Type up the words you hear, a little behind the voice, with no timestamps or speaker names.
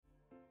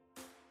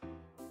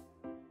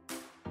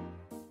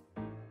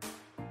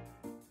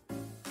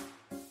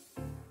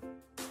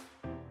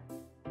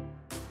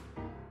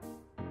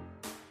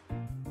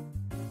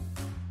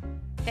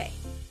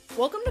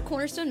Welcome to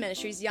Cornerstone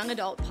Ministries Young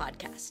Adult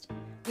Podcast.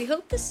 We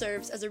hope this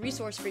serves as a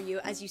resource for you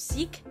as you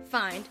seek,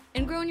 find,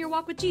 and grow in your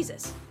walk with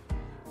Jesus.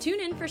 Tune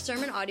in for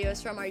sermon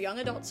audios from our young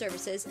adult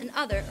services and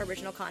other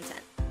original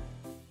content.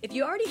 If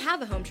you already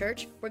have a home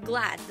church, we're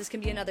glad this can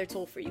be another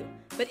tool for you.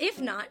 But if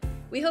not,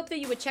 we hope that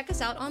you would check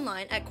us out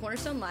online at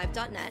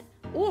cornerstonelive.net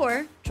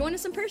or join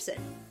us in person.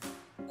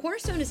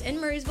 Cornerstone is in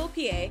Murraysville,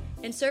 PA,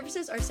 and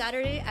services are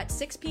Saturday at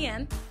 6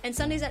 p.m. and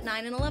Sundays at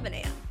 9 and 11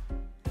 a.m.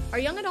 Our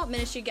young adult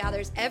ministry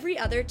gathers every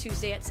other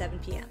Tuesday at 7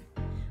 p.m.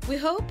 We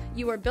hope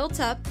you are built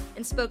up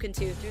and spoken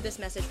to through this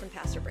message from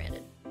Pastor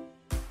Brandon.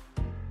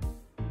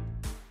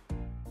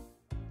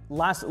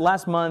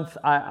 Last month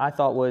I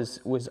thought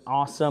was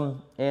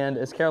awesome, and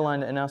as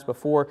Caroline announced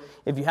before,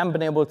 if you haven't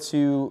been able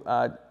to,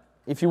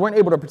 if you weren't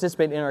able to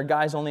participate in our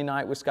guys only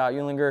night with Scott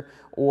Eulinger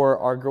or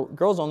our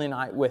girls only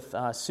night with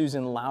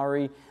Susan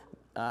Lowry,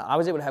 I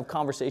was able to have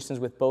conversations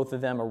with both of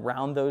them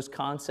around those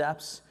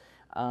concepts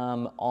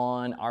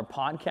on our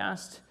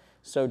podcast.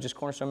 So just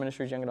Cornerstone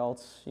Ministries Young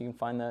Adults, you can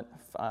find this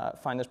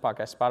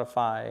podcast,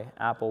 Spotify,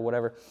 Apple,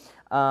 whatever.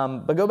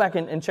 But go back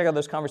and check out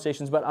those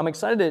conversations. But I'm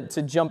excited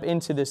to jump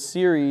into this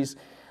series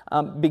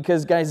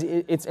because, guys,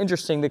 it's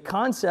interesting. The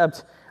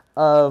concept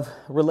of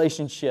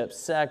relationships,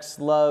 sex,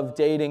 love,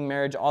 dating,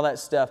 marriage, all that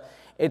stuff,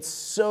 it's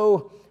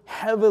so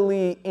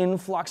heavily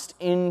influxed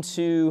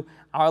into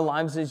our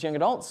lives as young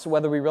adults,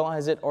 whether we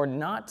realize it or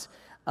not.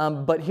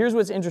 But here's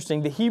what's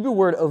interesting. The Hebrew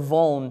word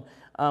avon,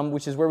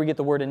 which is where we get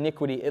the word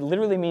iniquity, it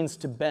literally means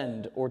to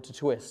bend or to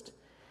twist.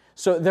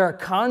 So there are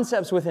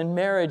concepts within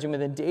marriage and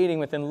within dating,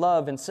 within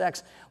love and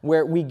sex,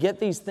 where we get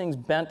these things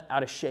bent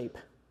out of shape,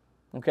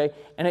 okay?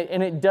 And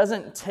it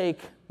doesn't take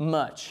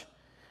much.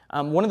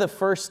 One of the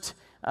first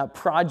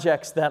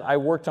projects that I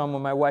worked on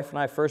when my wife and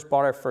I first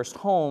bought our first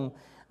home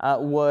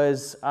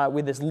was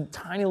with this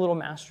tiny little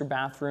master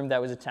bathroom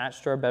that was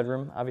attached to our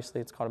bedroom.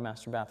 Obviously, it's called a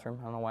master bathroom.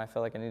 I don't know why I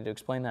felt like I needed to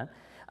explain that.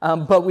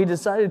 But we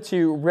decided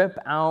to rip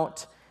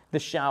out the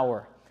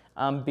shower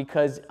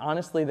because,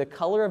 honestly, the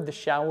color of the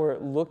shower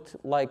looked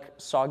like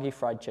soggy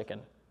fried chicken.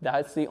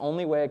 That's the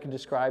only way I could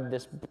describe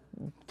this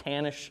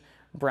tannish,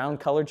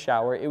 brown-colored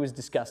shower. It was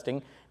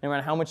disgusting. No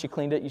matter how much you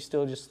cleaned it, you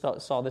still just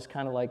saw this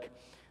kind of like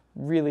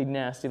really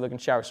nasty-looking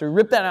shower. So we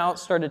ripped that out,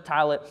 started to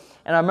tile it,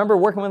 and I remember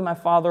working with my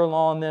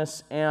father-in-law on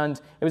this, and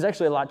it was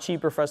actually a lot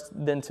cheaper for us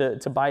than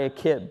to buy a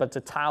kit, but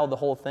to tile the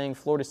whole thing,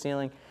 floor to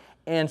ceiling.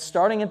 And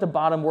starting at the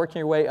bottom, working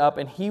your way up,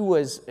 and he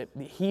was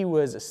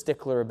a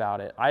stickler about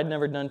it. I had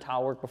never done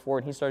tile work before,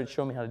 and he started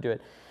showing me how to do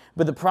it.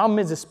 But the problem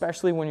is,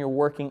 especially when you're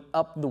working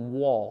up the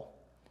wall,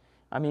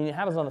 I mean, it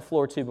happens on the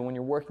floor too, but when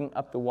you're working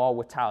up the wall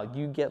with tile,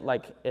 you get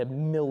like a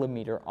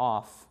millimeter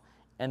off,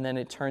 and then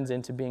it turns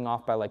into being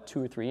off by like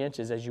 2 or 3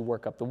 inches as you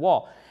work up the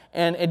wall.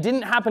 And it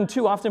didn't happen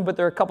too often, but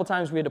there were a couple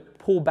times we had to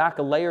pull back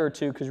a layer or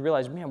two because we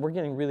realized, man, we're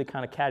getting really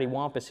kind of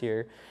cattywampus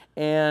here,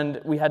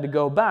 and we had to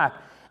go back.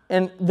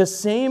 And the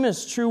same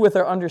is true with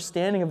our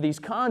understanding of these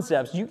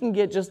concepts. You can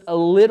get just a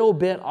little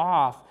bit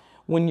off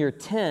when you're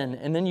 10,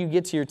 and then you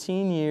get to your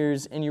teen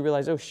years and you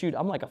realize, oh shoot,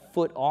 I'm like a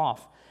foot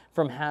off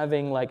from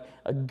having like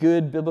a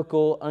good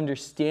biblical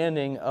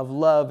understanding of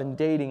love and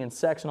dating and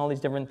sex and all these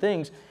different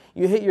things.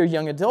 You hit your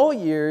young adult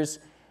years,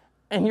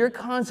 and your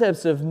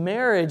concepts of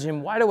marriage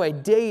and why do I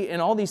date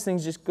and all these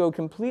things just go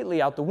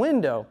completely out the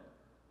window.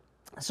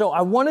 So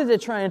I wanted to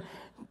try and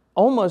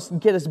almost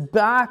get us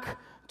back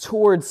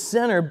towards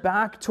center,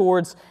 back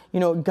towards,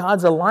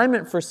 God's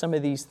alignment for some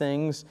of these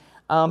things.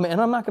 And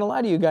I'm not going to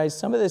lie to you guys,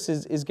 some of this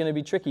is going to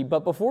be tricky.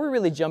 But before we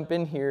really jump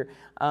in here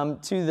to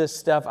this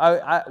stuff,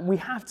 we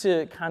have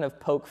to kind of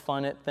poke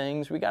fun at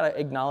things. We got to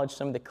acknowledge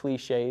some of the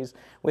cliches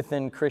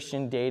within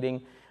Christian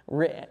dating.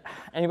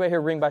 Anybody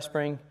here ring by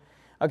spring?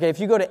 Okay,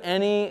 if you go to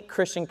any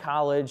Christian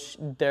college,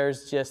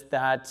 there's just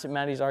that,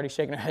 Maddie's already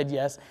shaking her head,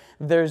 yes.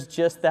 There's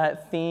just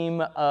that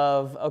theme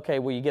of, okay,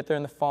 well, you get there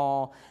in the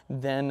fall.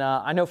 Then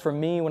I know for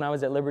me, when I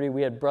was at Liberty,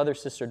 we had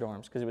brother-sister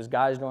dorms because it was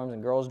guys' dorms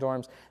and girls'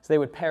 dorms. So they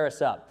would pair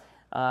us up.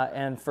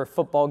 And for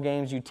football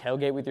games, you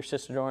tailgate with your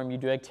sister dorm. You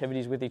do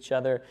activities with each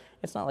other.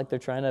 It's not like they're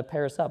trying to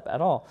pair us up at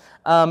all.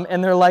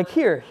 And they're like,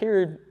 here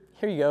you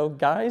go,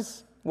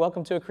 guys.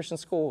 Welcome to a Christian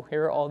school.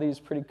 Here are all these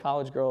pretty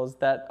college girls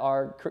that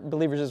are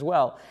believers as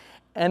well.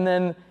 And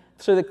then,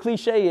 so the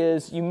cliche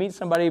is you meet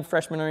somebody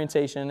freshman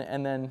orientation,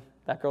 and then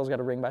that girl's got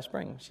a ring by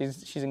spring.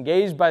 She's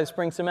engaged by the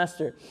spring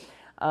semester.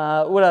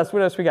 What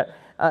else we got?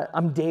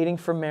 I'm dating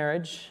for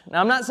marriage. Now,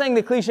 I'm not saying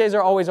the cliches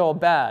are always all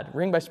bad.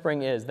 Ring by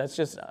spring is. That's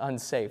just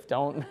unsafe.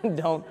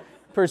 Don't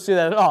pursue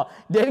that at all.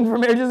 Dating for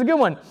marriage is a good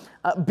one.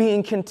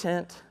 Being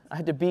content. I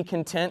had to be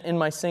content in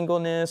my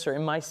singleness or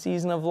in my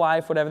season of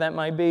life, whatever that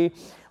might be.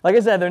 Like I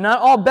said, they're not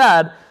all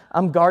bad.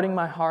 I'm guarding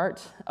my heart.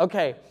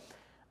 Okay.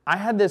 I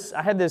had this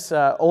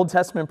Old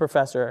Testament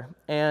professor,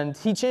 and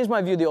he changed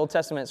my view of the Old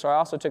Testament, so I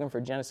also took him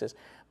for Genesis.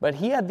 But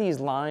he had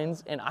these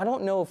lines, and I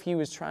don't know if he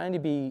was trying to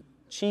be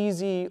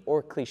cheesy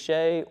or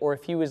cliche, or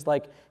if he was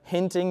like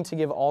hinting to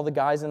give all the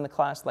guys in the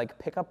class like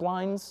pickup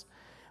lines.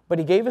 But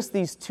he gave us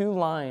these 2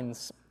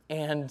 lines,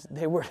 and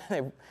they were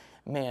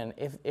man,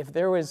 if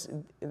there was,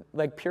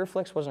 like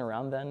Pureflix wasn't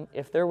around then,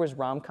 if there was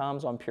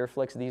rom-coms on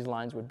Pureflix, these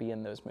lines would be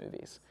in those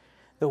movies.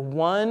 The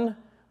one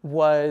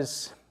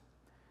was,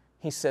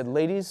 he said,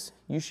 ladies,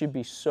 you should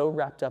be so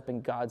wrapped up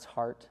in God's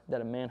heart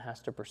that a man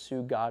has to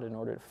pursue God in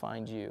order to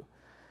find you.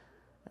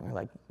 And we're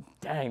like,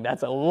 dang,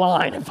 that's a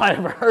line if I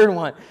ever heard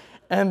one.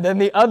 And then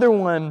the other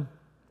one,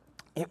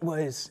 it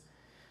was,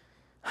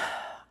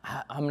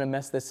 I'm going to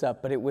mess this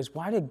up, but it was,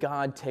 why did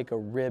God take a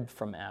rib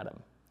from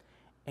Adam?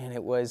 And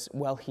it was,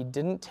 well, he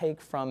didn't take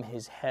from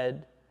his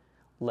head,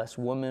 lest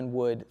woman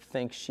would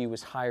think she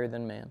was higher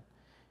than man.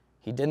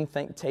 He didn't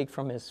take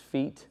from his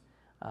feet,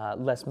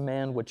 lest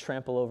man would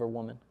trample over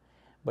woman.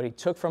 But he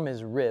took from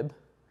his rib,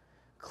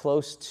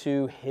 close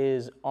to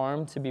his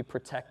arm to be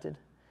protected,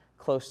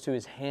 close to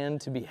his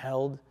hand to be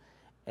held,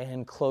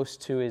 and close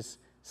to his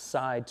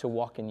side to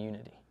walk in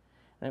unity.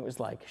 And it was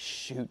like,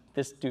 shoot,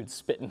 this dude's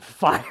spitting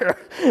fire.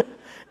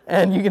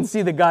 And you can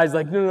see the guys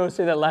like, no,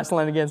 say that last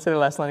line again, say that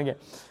last line again.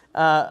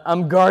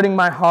 I'm guarding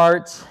my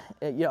heart.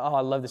 I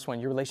love this one.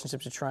 Your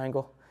relationship's a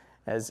triangle.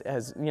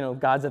 As you know,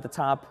 God's at the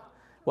top.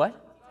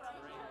 What?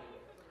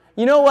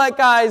 You know what,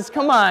 guys?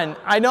 Come on.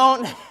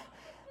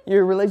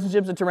 Your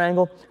relationship's a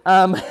triangle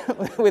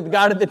with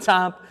God at the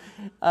top.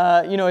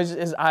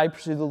 As I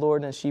pursue the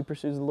Lord and as she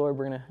pursues the Lord,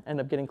 we're going to end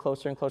up getting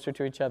closer and closer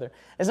to each other.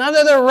 It's not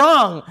that they're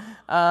wrong.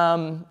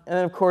 And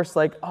then, of course,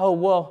 like, oh,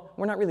 well,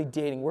 we're not really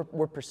dating.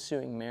 We're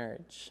pursuing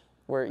marriage.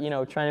 We're,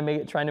 trying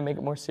to make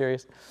it more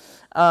serious.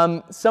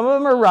 Some of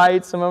them are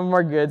right. Some of them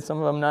are good. Some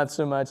of them not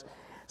so much.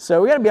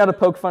 So we got to be able to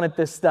poke fun at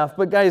this stuff.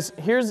 But guys,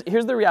 here's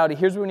the reality.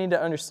 Here's what we need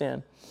to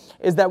understand,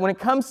 is that when it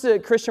comes to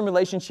Christian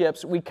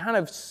relationships, we kind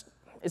of,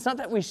 it's not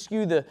that we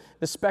skew the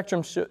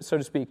spectrum, so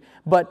to speak,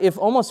 but if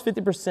almost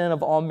 50%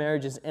 of all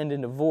marriages end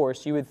in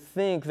divorce, you would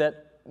think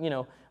that,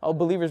 all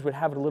believers would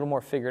have it a little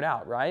more figured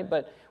out, right?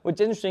 But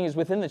what's interesting is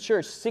within the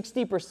church,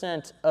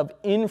 60% of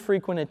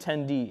infrequent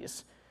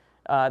attendees,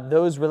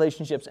 those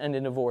relationships end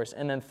in divorce,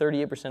 and then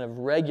 38% of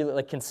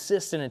regular,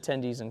 consistent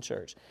attendees in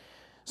church.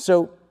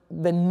 So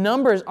the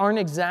numbers aren't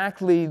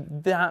exactly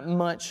that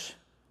much,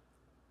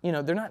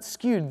 they're not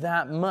skewed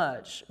that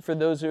much for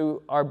those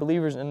who are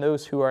believers and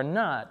those who are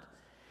not.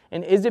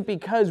 And is it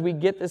because we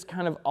get this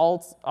kind of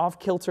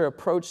off-kilter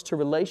approach to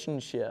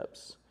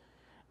relationships?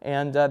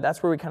 And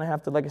that's where we kind of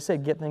have to, like I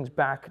said, get things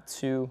back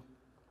to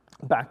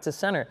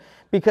center.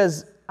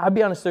 Because I'll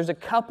be honest, there's a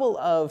couple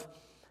of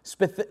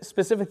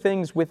specific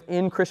things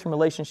within Christian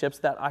relationships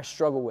that I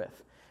struggle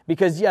with.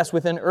 Because yes,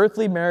 within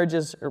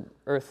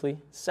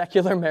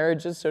secular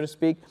marriages, so to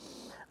speak,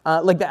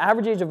 the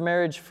average age of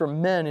marriage for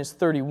men is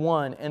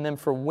 31, and then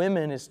for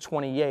women is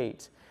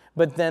 28.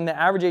 But then the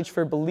average age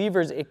for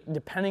believers,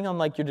 depending on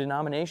your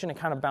denomination, it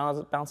kind of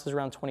bounces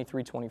around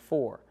 23,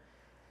 24.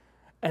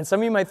 And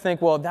some of you might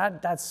think, well,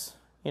 that's,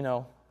 isn't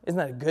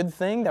that a good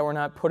thing that we're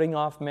not putting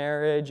off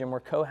marriage and we're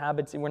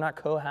not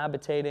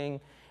cohabitating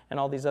and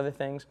all these other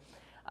things?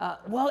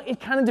 Well, it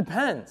kind of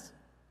depends,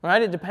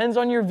 right? It depends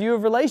on your view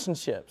of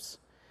relationships.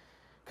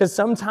 Because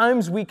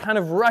sometimes we kind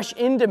of rush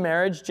into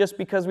marriage just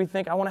because we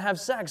think, I want to have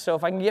sex, so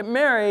if I can get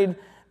married,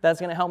 that's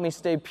going to help me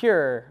stay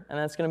pure, and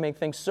that's going to make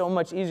things so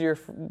much easier,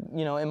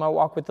 in my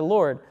walk with the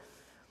Lord.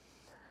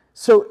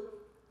 So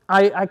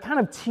I kind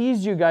of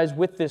teased you guys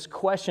with this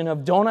question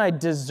of, don't I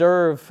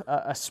deserve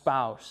a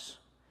spouse?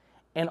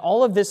 And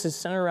all of this is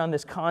centered around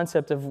this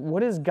concept of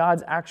what is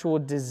God's actual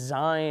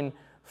design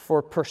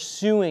for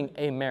pursuing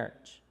a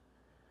marriage?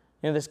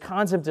 This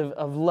concept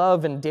of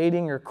love and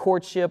dating or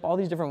courtship, all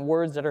these different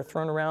words that are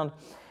thrown around.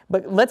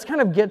 But let's kind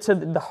of get to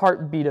the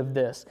heartbeat of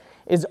this,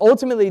 is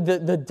ultimately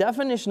the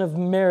definition of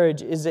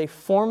marriage is a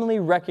formally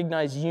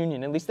recognized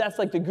union. At least that's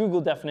the Google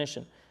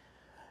definition.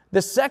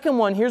 The second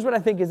one, here's what I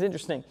think is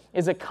interesting,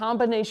 is a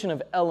combination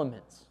of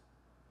elements.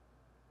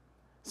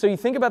 So you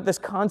think about this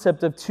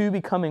concept of two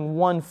becoming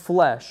one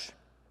flesh,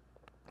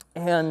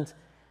 and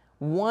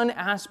one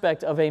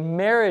aspect of a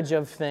marriage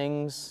of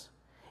things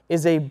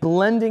is a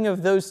blending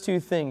of those two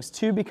things,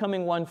 two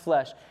becoming one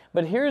flesh.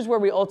 But here's where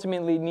we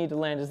ultimately need to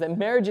land, is that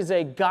marriage is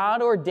a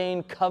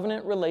God-ordained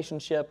covenant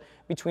relationship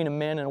between a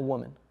man and a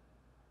woman.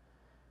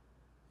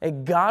 A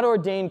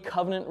God-ordained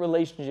covenant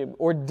relationship,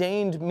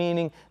 ordained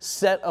meaning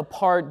set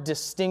apart,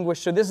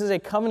 distinguished. So this is a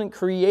covenant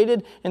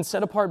created and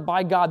set apart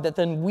by God that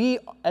then we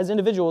as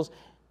individuals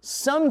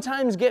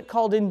sometimes get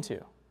called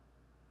into.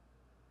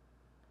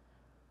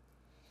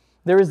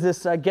 There was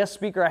this guest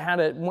speaker I had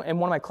in one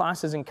of my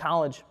classes in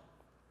college,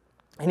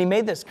 and he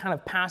made this kind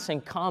of passing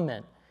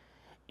comment,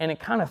 and it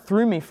kind of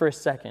threw me for a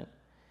second.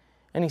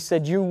 And he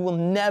said, you will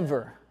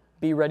never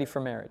be ready for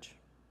marriage.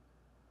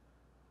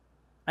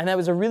 And that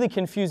was a really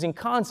confusing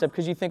concept,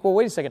 because you think, well,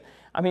 wait a second.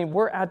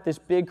 We're at this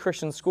big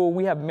Christian school.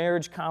 We have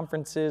marriage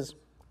conferences.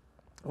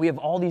 We have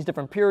all these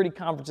different purity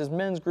conferences,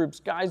 men's groups,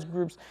 guys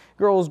groups,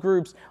 girls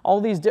groups, all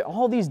these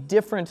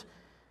different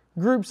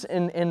groups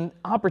and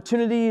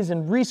opportunities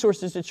and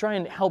resources to try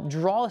and help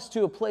draw us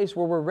to a place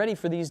where we're ready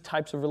for these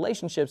types of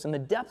relationships and the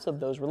depths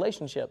of those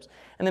relationships.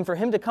 And then for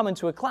him to come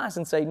into a class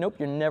and say, nope,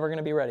 you're never going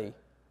to be ready.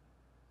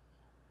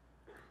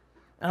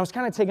 And I was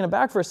kind of taken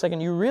aback for a second.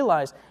 You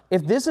realize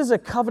if this is a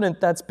covenant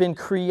that's been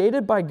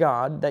created by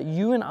God that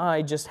you and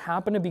I just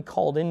happen to be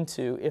called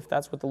into, if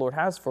that's what the Lord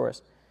has for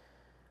us,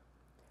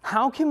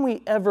 how can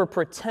we ever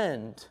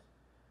pretend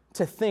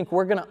to think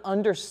we're going to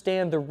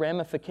understand the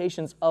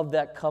ramifications of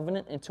that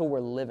covenant until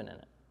we're living in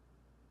it?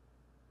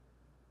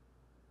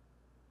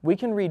 We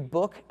can read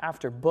book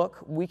after book.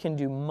 We can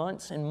do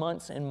months and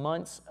months and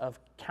months of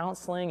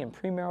counseling and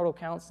premarital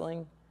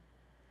counseling.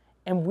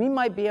 And we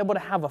might be able to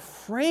have a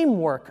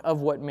framework of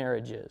what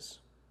marriage is.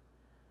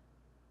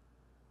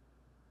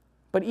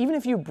 But even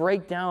if you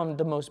break down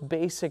the most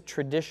basic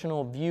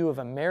traditional view of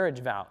a marriage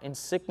vow in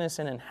sickness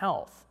and in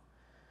health,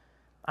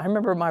 I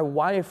remember my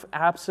wife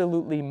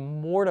absolutely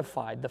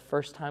mortified the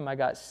first time I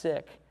got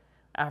sick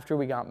after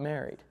we got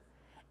married.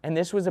 And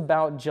this was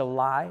about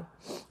July.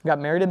 We got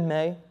married in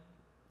May.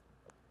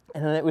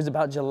 And then it was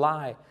about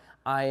July.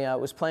 I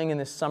was playing in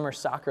this summer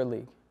soccer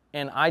league.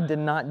 And I did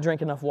not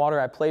drink enough water.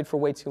 I played for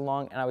way too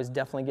long, and I was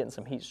definitely getting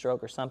some heat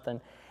stroke or something.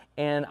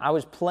 And I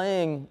was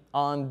playing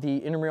on the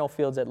intramural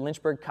fields at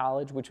Lynchburg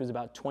College, which was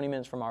about 20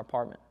 minutes from our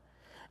apartment.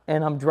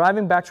 And I'm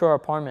driving back to our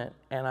apartment,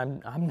 and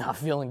I'm not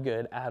feeling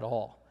good at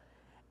all.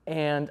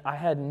 And I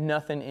had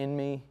nothing in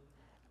me.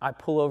 I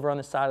pull over on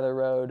the side of the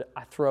road.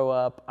 I throw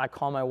up. I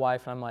call my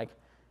wife, and I'm like,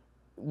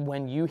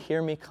 when you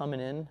hear me coming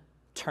in,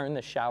 turn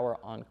the shower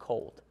on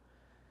cold,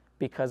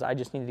 because I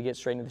just needed to get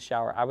straight into the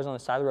shower. I was on the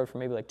side of the road for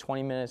maybe like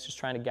 20 minutes just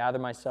trying to gather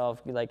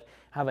myself,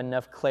 have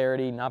enough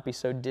clarity, not be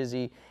so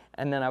dizzy.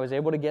 And then I was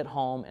able to get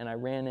home, and I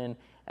ran in.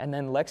 And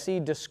then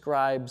Lexi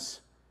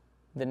describes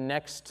the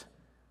next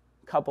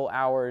couple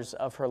hours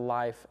of her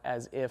life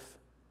as if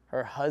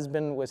her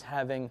husband was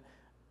having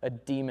a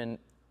demon,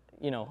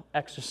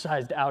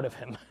 exorcised out of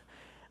him.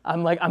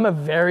 I'm a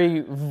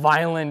very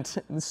violent,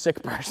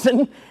 sick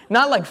person.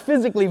 Not like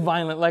physically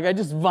violent, like I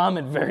just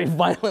vomit very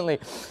violently.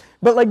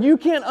 But you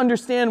can't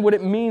understand what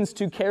it means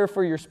to care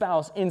for your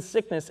spouse in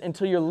sickness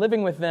until you're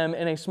living with them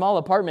in a small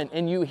apartment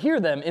and you hear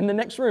them in the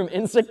next room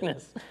in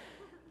sickness.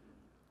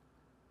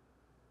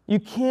 You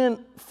can't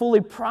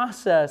fully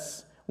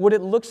process what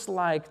it looks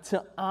like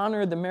to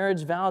honor the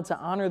marriage vow, to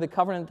honor the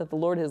covenant that the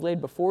Lord has laid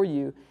before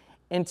you,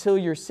 until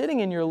you're sitting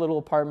in your little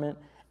apartment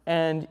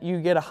and you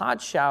get a hot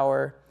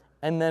shower,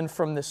 and then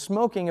from the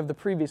smoking of the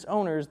previous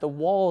owners, the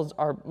walls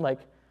are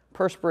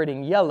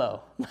perspirating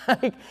yellow.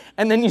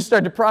 And then you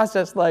start to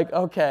process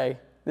okay,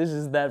 this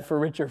is that for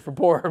richer, for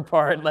poorer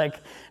part.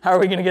 How are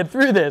we going to get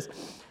through this?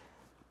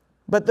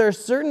 But there are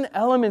certain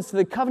elements to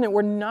the covenant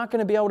we're not going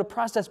to be able to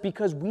process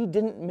because we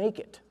didn't make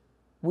it.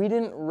 We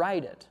didn't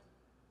write it.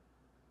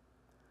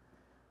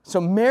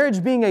 So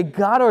marriage being a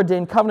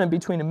God-ordained covenant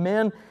between a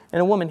man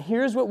and a woman,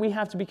 here's what we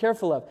have to be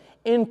careful of.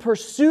 In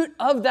pursuit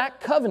of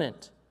that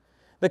covenant,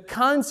 the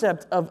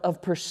concept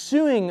of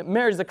pursuing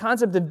marriage, the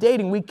concept of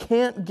dating, we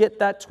can't get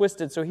that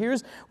twisted. So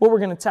here's what we're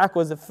going to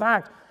tackle is the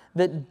fact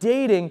that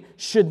dating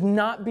should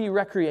not be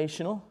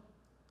recreational.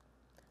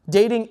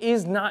 Dating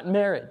is not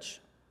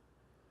marriage.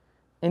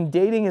 And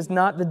dating is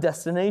not the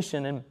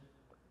destination. And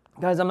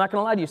guys, I'm not going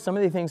to lie to you, some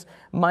of these things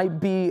might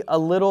be a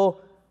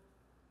little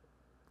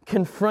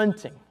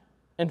confronting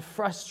and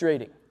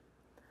frustrating.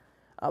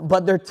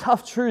 But they're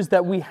tough truths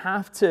that we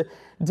have to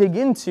dig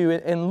into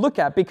and look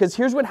at, because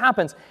here's what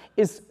happens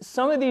is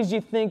some of these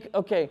you think,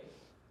 okay,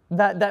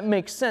 that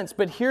makes sense,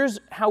 but here's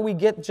how we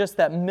get just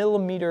that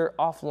millimeter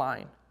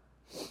offline.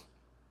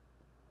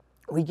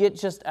 We get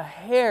just a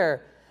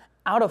hair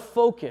out of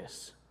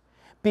focus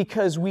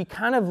because we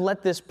kind of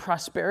let this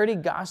prosperity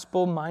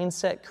gospel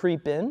mindset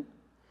creep in,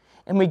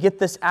 and we get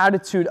this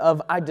attitude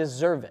of, I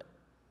deserve it.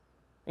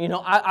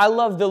 I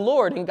love the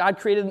Lord, and God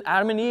created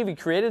Adam and Eve. He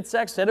created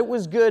sex, said it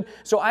was good,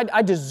 so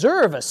I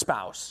deserve a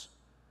spouse.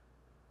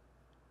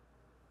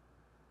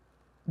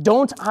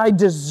 Don't I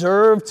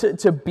deserve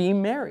to be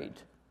married?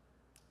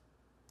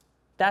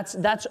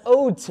 That's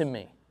owed to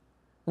me,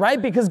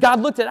 right? Because God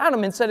looked at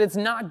Adam and said, it's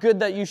not good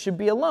that you should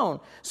be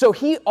alone. So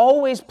He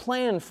always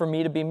planned for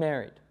me to be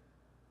married.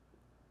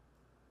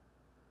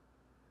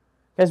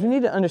 Guys, we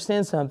need to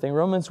understand something.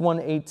 Romans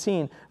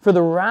 1:18, for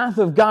the wrath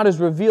of God is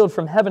revealed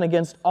from heaven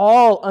against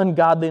all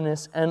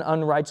ungodliness and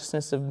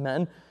unrighteousness of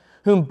men,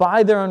 whom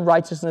by their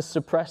unrighteousness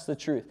suppress the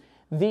truth.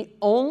 The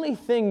only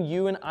thing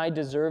you and I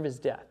deserve is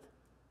death.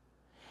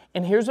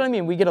 And here's what I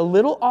mean. We get a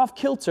little off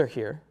kilter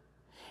here,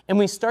 and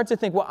we start to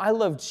think, well, I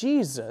love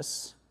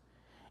Jesus,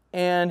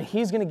 and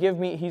He's going to give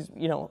me,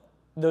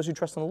 those who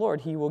trust in the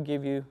Lord, He will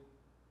give you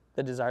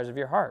the desires of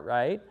your heart,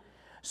 right?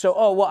 So,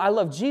 I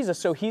love Jesus,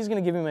 so He's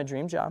going to give me my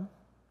dream job.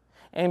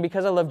 And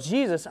because I love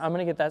Jesus, I'm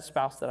going to get that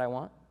spouse that I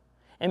want.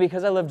 And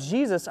because I love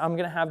Jesus, I'm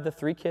going to have the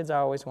 3 kids I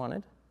always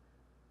wanted.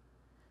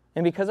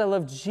 And because I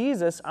love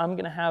Jesus, I'm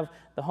going to have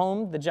the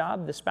home, the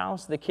job, the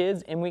spouse, the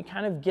kids. And we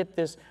kind of get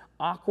this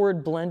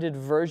awkward blended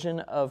version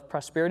of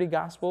prosperity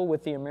gospel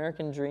with the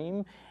American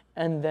dream.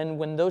 And then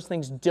when those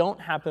things don't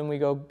happen, we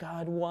go,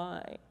 God,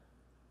 why?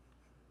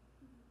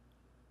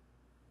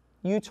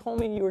 You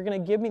told me you were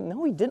going to give me.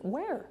 No, He didn't.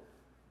 Where?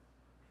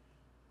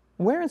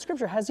 Where in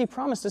Scripture has He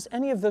promised us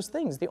any of those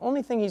things? The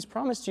only thing He's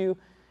promised you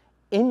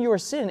in your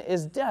sin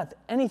is death.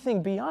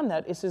 Anything beyond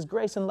that is his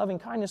grace and loving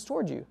kindness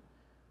toward you.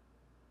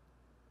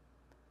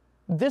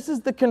 This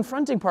is the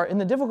confronting part and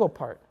the difficult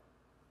part,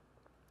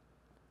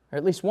 or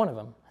at least one of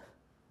them,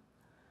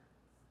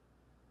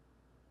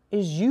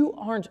 is you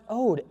aren't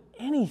owed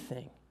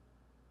anything.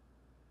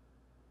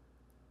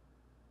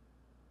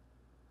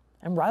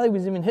 And Riley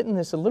was even hitting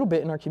this a little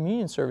bit in our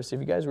communion service, if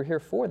you guys were here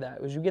for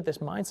that, was you get this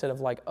mindset of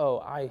like,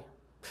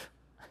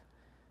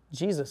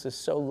 Jesus is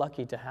so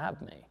lucky to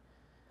have me.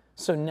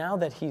 So now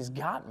that he's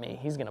got me,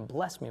 he's going to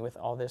bless me with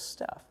all this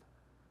stuff.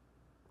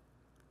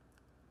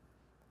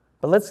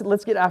 But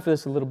let's get after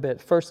this a little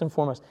bit. First and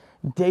foremost,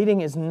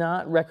 dating is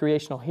not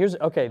recreational.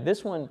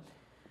 This one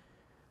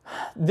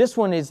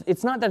is,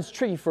 it's not that it's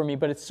tricky for me,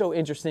 but it's so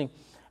interesting.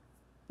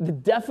 The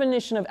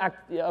definition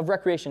of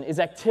recreation is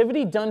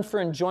activity done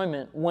for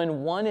enjoyment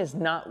when one is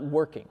not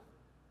working.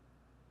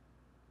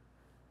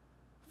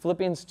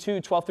 Philippians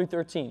 2:12 through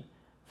 13.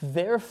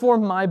 Therefore,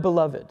 my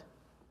beloved,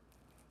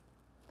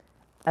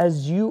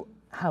 as you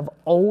have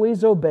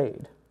always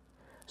obeyed,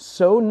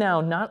 so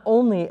now, not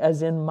only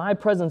as in my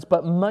presence,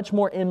 but much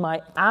more in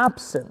my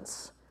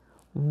absence,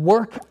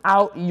 work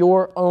out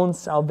your own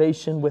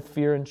salvation with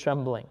fear and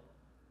trembling.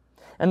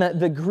 And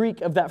the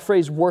Greek of that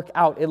phrase, work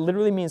out, it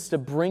literally means to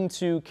bring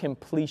to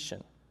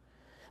completion.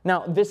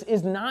 Now, this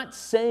is not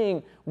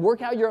saying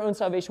work out your own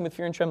salvation with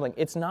fear and trembling.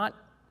 It's not,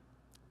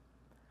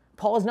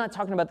 Paul is not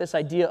talking about this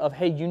idea of,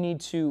 hey, you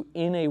need to,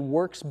 in a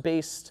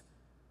works-based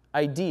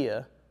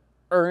idea,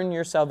 earn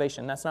your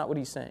salvation. That's not what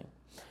he's saying.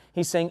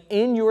 He's saying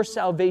in your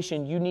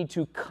salvation, you need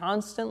to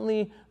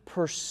constantly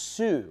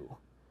pursue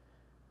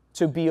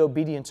to be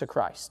obedient to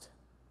Christ.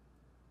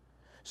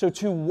 So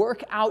to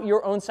work out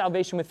your own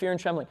salvation with fear and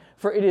trembling.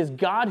 For it is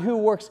God who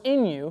works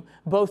in you,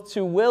 both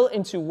to will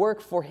and to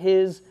work for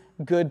his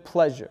good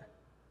pleasure.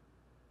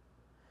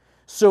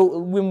 So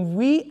when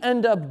we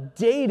end up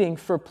dating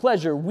for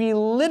pleasure, we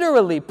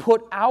literally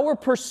put our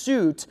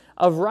pursuit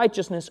of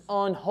righteousness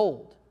on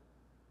hold.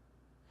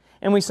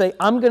 And we say,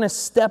 I'm going to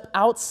step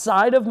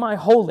outside of my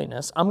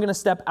holiness, I'm going to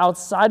step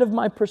outside of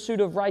my pursuit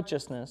of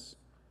righteousness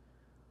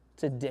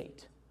to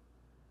date.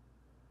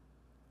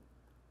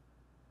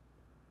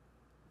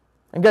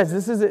 And guys,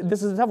 this is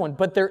a tough one,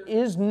 but there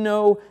is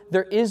no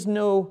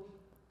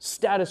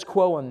status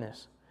quo on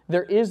this.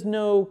 There is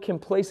no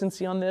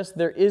complacency on this.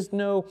 There is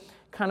no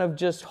kind of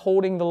just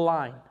holding the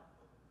line.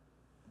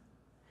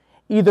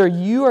 Either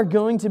you are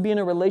going to be in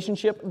a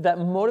relationship that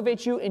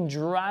motivates you and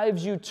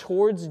drives you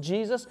towards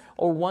Jesus,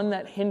 or one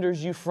that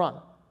hinders you from.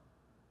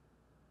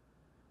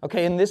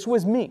 Okay, and this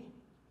was me.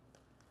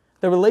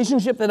 The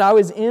relationship that I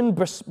was in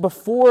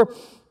before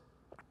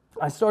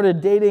I started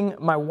dating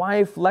my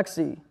wife,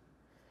 Lexi,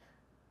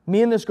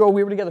 me and this girl,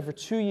 we were together for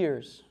 2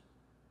 years.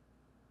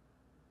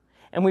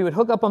 And we would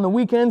hook up on the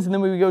weekends, and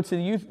then we would go to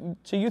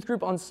the youth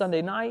group on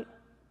Sunday night.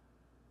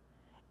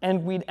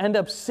 And we'd end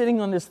up sitting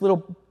on this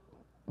little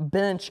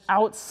bench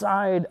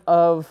outside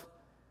of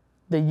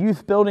the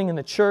youth building in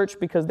the church,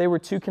 because they were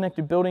two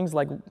connected buildings,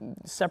 like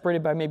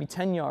separated by maybe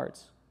 10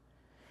 yards.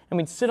 And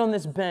we'd sit on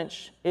this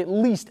bench at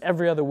least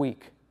every other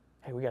week.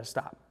 Hey, we got to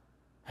stop.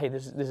 Hey,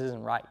 this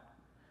isn't right.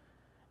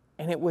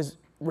 And it was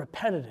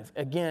repetitive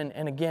again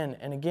and again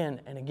and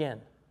again and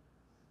again.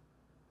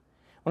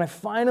 When I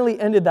finally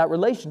ended that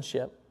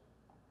relationship,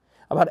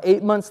 about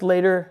 8 months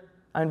later,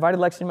 I invited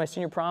Lexi to my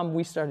senior prom.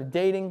 We started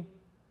dating.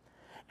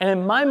 And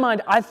in my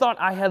mind, I thought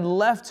I had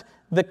left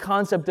the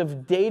concept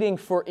of dating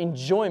for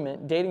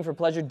enjoyment, dating for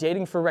pleasure,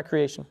 dating for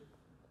recreation.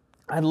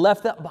 I had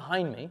left that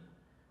behind me.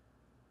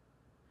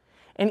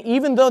 And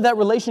even though that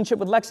relationship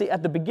with Lexi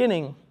at the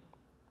beginning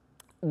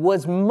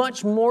was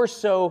much more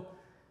so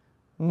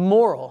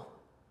moral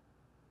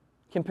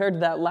compared to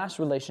that last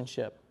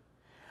relationship,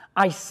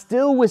 I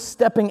still was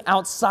stepping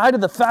outside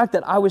of the fact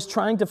that I was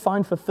trying to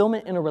find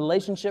fulfillment in a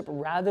relationship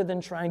rather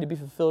than trying to be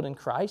fulfilled in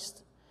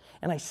Christ.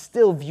 And I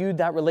still viewed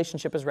that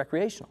relationship as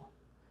recreational.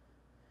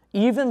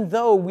 Even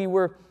though we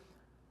were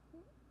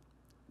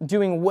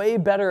doing way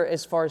better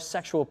as far as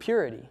sexual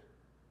purity,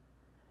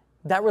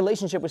 that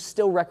relationship was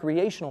still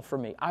recreational for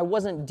me. I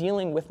wasn't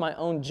dealing with my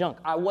own junk.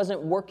 I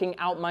wasn't working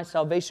out my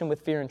salvation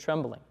with fear and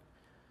trembling.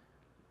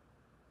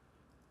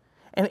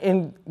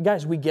 And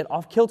guys, we get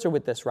off kilter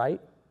with this,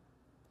 right?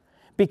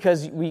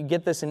 Because we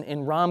get this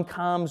in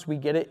rom-coms, we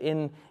get it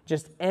in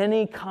just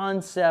any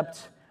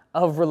concept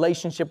of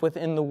relationship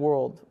within the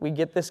world. We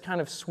get this kind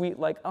of sweet,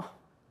 like, oh,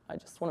 I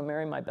just want to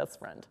marry my best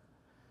friend.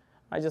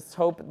 I just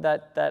hope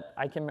that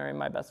I can marry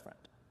my best friend.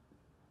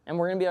 And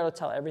we're going to be able to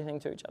tell everything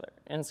to each other,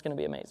 and it's going to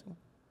be amazing.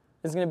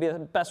 It's going to be the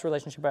best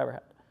relationship I ever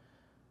had.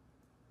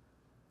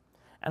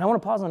 And I want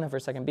to pause on that for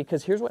a second,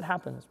 because here's what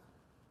happens.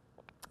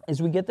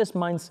 Is we get this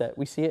mindset.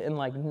 We see it in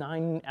like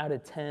 9 out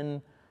of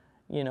 10,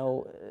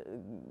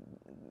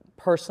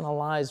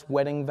 personalized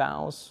wedding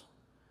vows.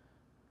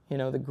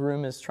 The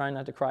groom is trying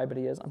not to cry, but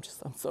he is.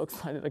 I'm so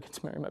excited I get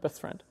to marry my best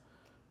friend.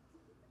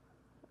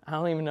 I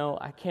don't even know.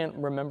 I can't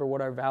remember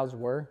what our vows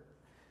were.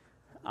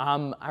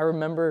 I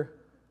remember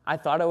I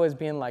thought I was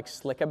being like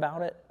slick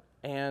about it,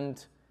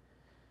 and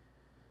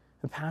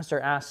the pastor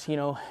asked,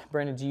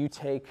 Brandon, do you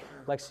take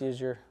Lexi as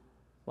your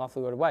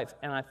lawfully wedded wife?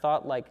 And I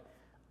thought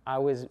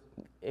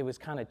it was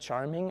kind of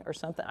charming or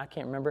something. I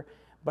can't remember.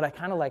 But I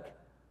kind of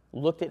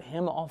looked at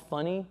him all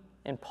funny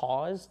and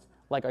paused.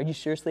 Like, are you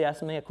seriously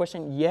asking me a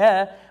question?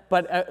 Yeah.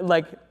 But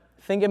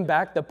thinking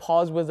back, the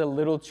pause was a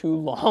little too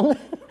long.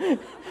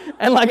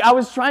 And I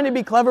was trying to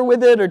be clever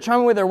with it or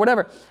charming with it or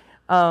whatever.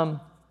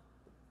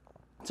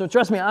 So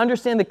trust me, I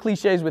understand the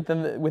cliches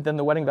within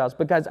the wedding vows,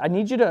 but guys, I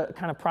need you to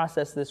kind of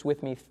process this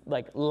with me,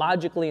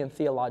 logically and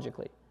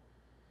theologically.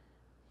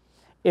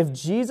 If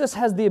Jesus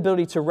has the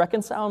ability to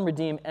reconcile and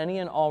redeem any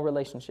and all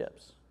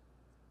relationships,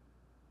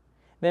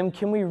 then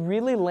can we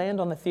really land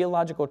on the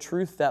theological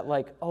truth that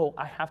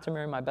I have to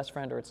marry my best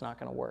friend or it's not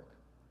going to work?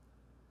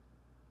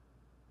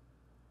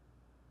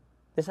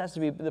 This has to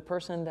be the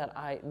person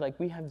that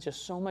we have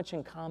just so much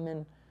in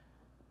common.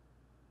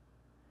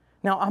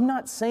 Now, I'm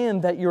not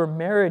saying that your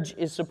marriage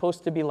is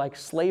supposed to be like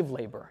slave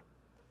labor.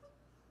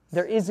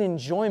 There is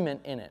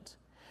enjoyment in it.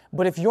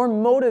 But if your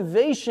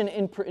motivation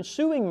in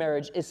pursuing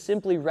marriage is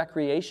simply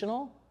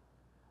recreational,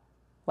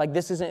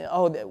 this isn't,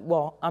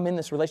 I'm in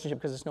this relationship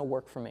because it's no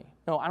work for me.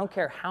 No, I don't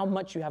care how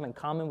much you have in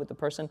common with the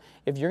person.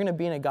 If you're going to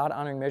be in a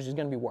God-honoring marriage, it's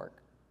going to be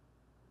work.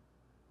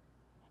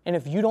 And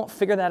if you don't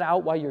figure that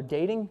out while you're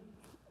dating,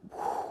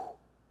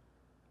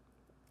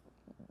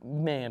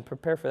 man,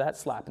 prepare for that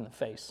slap in the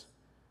face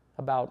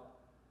about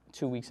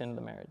 2 weeks into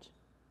the marriage.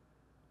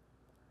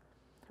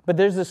 But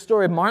there's this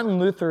story of Martin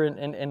Luther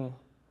and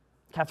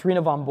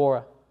Katharina von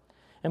Bora.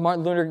 And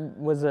Martin Luther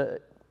was a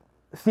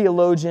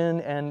theologian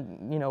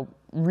and,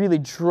 really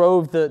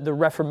drove the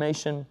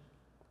Reformation.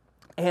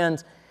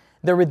 And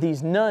there were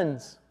these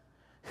nuns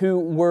who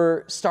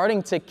were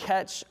starting to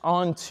catch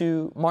on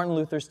to Martin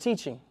Luther's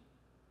teaching.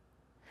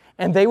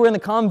 And they were in the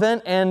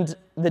convent, and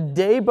the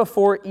day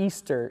before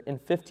Easter in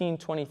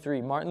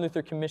 1523, Martin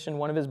Luther commissioned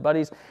one of his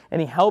buddies, and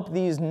he helped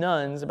these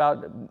nuns,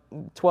 about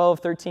 12,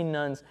 13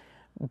 nuns,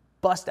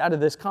 bust out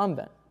of this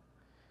convent.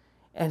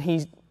 And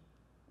he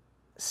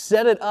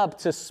set it up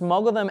to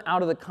smuggle them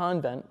out of the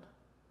convent.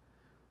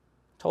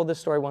 Told this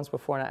story once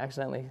before, and I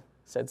accidentally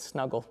said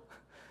snuggle.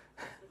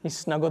 He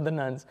snuggled the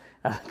nuns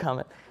out of the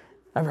convent.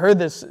 I've heard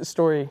this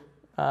story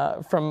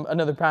from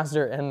another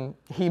pastor, and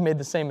he made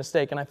the same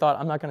mistake, and I thought,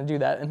 I'm not going to do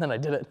that, and then I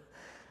did it.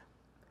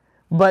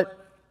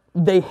 But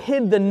they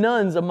hid the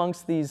nuns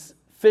amongst these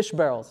fish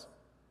barrels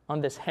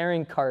on this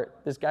herring cart.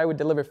 This guy would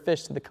deliver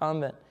fish to the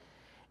convent,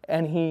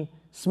 and he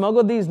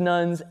smuggled these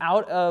nuns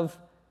out of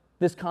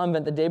this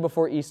convent the day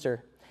before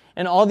Easter.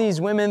 And all these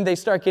women, they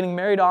start getting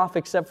married off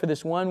except for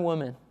this one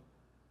woman,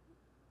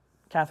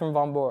 Catherine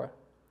von Bora.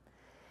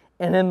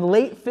 And in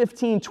late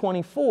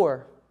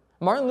 1524,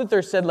 Martin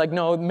Luther said,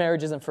 no,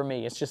 marriage isn't for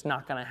me. It's just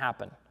not going to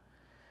happen.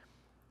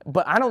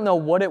 But I don't know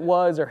what it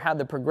was or how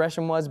the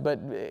progression was, but,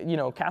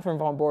 Catherine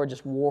von Bora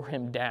just wore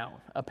him down,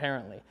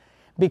 apparently.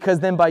 Because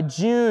then by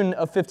June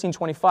of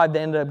 1525, they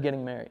ended up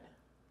getting married.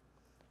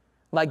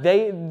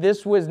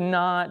 This was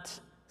not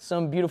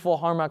some beautiful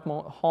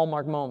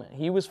Hallmark moment.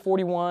 He was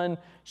 41,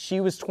 she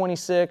was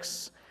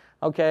 26,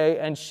 okay,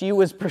 and she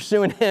was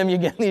pursuing him. You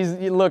get these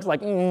looks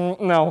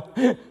no.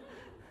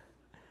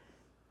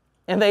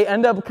 And they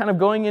end up kind of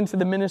going into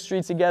the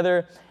ministry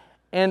together.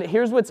 And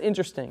here's what's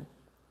interesting,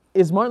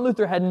 is Martin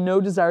Luther had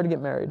no desire to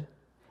get married.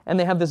 And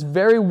they have this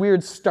very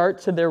weird start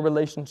to their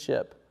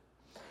relationship.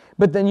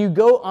 But then you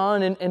go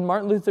on, and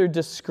Martin Luther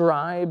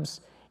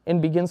describes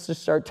and begins to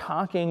start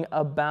talking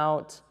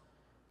about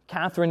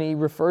Catherine. He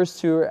refers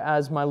to her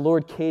as my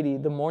Lord Katie,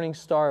 the morning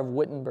star of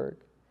Wittenberg.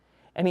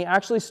 And he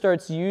actually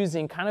starts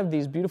using kind of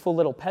these beautiful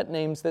little pet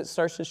names that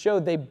starts to show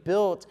they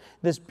built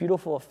this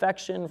beautiful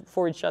affection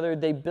for each other.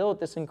 They built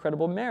this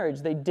incredible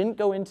marriage. They didn't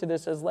go into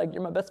this as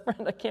you're my best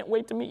friend. I can't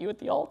wait to meet you at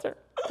the altar.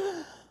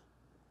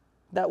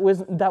 That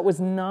was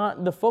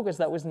not the focus.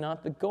 That was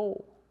not the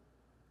goal.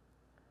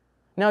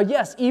 Now,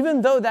 yes,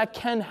 even though that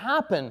can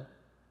happen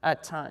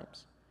at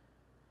times,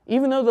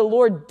 even though the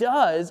Lord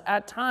does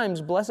at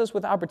times bless us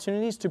with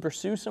opportunities to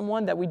pursue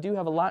someone that we do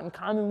have a lot in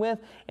common with,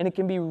 and it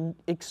can be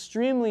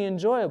extremely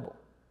enjoyable.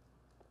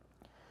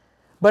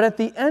 But at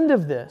the end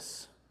of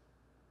this,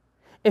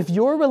 if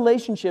your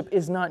relationship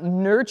is not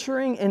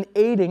nurturing and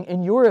aiding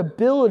in your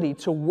ability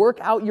to work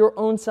out your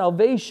own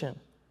salvation,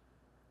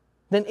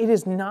 then it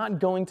is not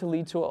going to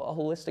lead to a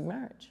holistic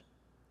marriage.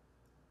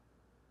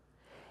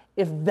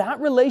 If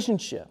that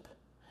relationship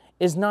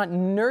is not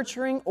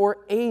nurturing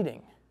or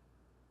aiding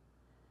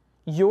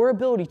your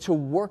ability to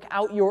work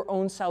out your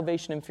own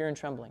salvation in fear and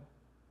trembling.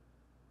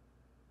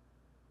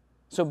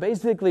 So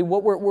basically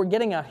what we're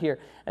getting at here,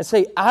 and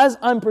say, as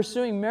I'm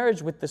pursuing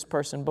marriage with this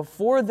person,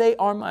 before they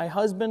are my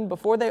husband,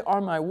 before they are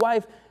my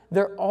wife,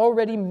 they're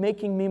already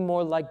making me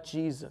more like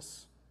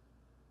Jesus.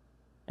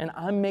 And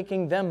I'm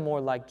making them more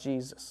like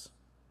Jesus.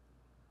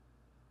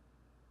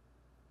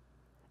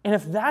 And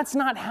if that's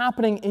not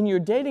happening in your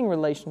dating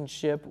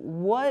relationship,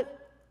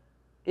 what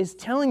is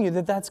telling you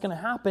that that's going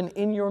to happen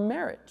in your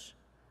marriage?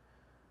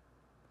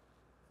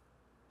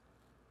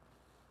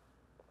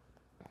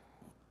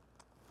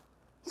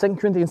 2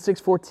 Corinthians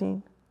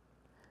 6:14.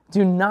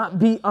 Do not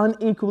be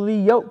unequally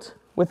yoked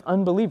with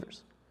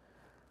unbelievers.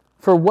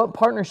 For what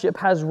partnership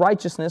has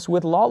righteousness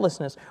with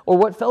lawlessness? Or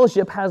what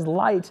fellowship has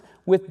light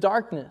with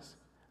darkness?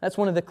 That's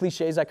one of the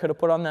cliches I could have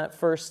put on that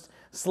first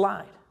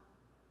slide.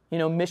 You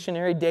know,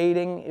 missionary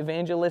dating,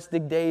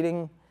 evangelistic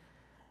dating.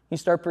 You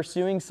start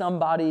pursuing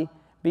somebody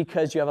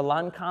because you have a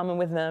lot in common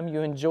with them,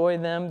 you enjoy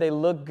them, they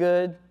look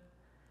good,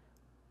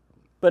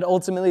 but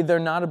ultimately they're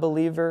not a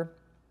believer.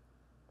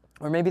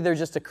 Or maybe they're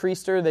just a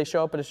creaster, they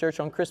show up at a church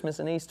on Christmas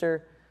and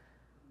Easter.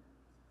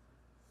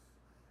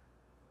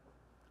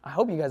 I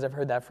hope you guys have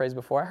heard that phrase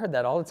before. I heard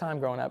that all the time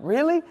growing up.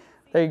 Really?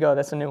 There you go,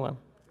 that's a new one.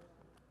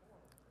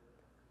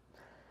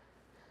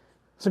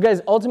 So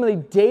guys, ultimately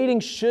dating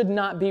should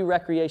not be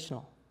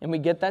recreational, and we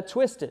get that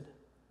twisted.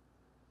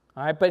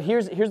 All right, but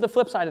here's the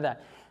flip side of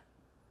that.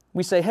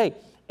 We say, hey,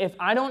 if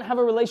I don't have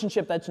a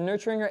relationship that's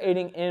nurturing or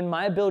aiding in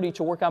my ability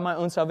to work out my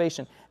own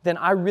salvation, then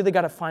I really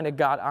got to find a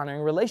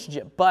God-honoring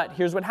relationship. But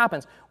here's what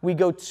happens. We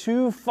go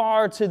too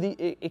far to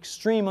the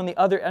extreme on the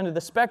other end of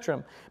the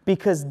spectrum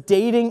because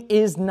dating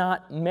is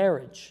not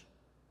marriage.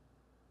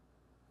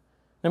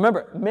 Now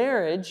remember,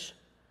 marriage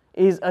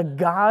is a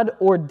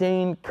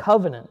God-ordained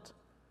covenant.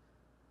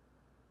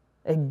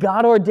 A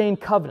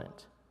God-ordained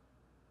covenant.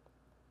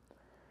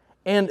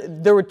 And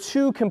there were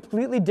two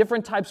completely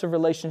different types of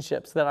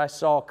relationships that I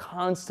saw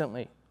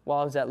constantly while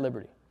I was at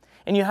Liberty.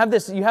 And you have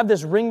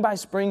this ring by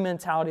spring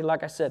mentality,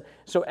 like I said.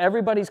 So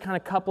everybody's kind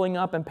of coupling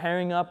up and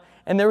pairing up.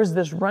 And there was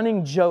this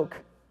running joke.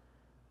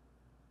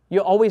 You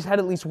always had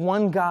at least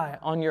one guy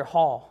on your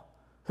hall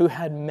who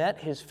had met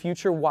his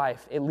future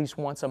wife at least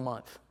once a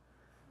month.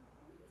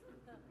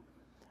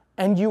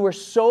 And you were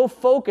so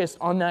focused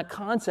on that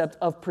concept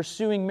of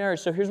pursuing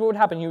marriage. So here's what would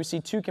happen. You would see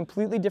two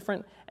completely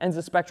different ends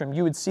of the spectrum.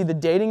 You would see the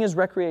dating is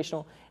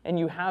recreational, and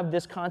you have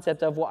this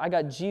concept of, well, I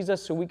got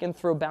Jesus, so we can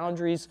throw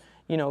boundaries,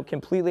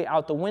 completely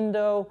out the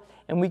window,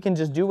 and we can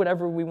just do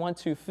whatever we want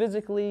to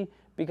physically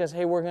because,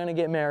 hey, we're going to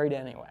get married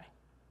anyway.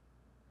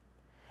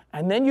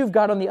 And then you've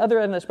got on the other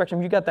end of the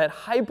spectrum, you've got that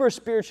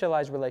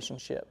hyper-spiritualized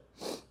relationship.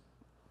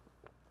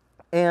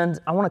 And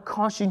I want to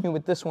caution you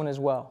with this one as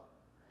well.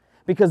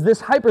 Because this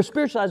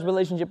hyper-spiritualized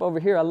relationship over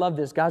here, I love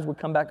this. Guys would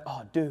come back,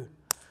 oh, dude,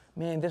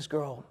 man, this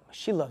girl,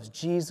 she loves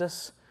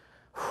Jesus.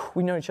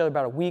 We know each other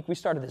about a week. We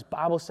started this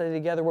Bible study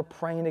together. We're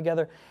praying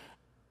together.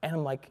 And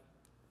I'm like,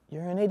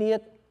 you're an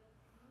idiot.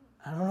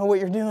 I don't know what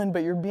you're doing,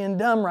 but you're being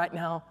dumb right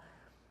now.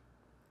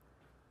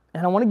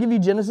 And I want to give you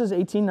Genesis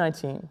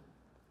 18:19.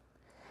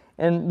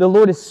 And the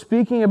Lord is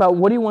speaking about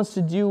what he wants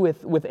to do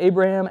with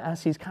Abraham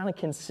as he's kind of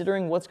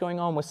considering what's going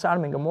on with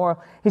Sodom and Gomorrah.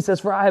 He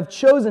says, for I have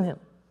chosen him.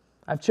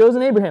 I've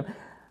chosen Abraham,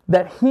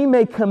 that he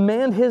may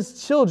command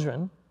his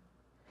children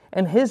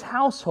and his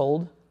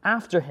household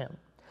after him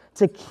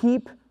to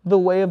keep the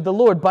way of the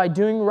Lord by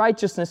doing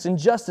righteousness and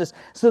justice,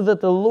 so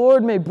that the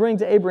Lord may bring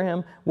to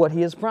Abraham what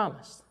he has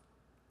promised.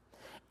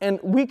 And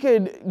we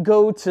could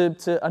go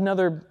to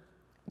another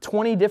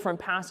 20 different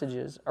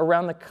passages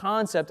around the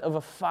concept of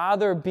a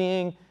father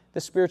being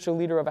the spiritual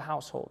leader of a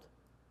household.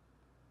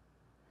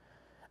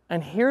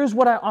 And here's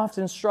what I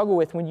often struggle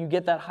with when you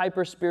get that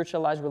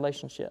hyper-spiritualized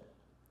relationship.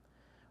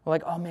 We're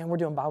like, oh man, we're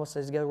doing Bible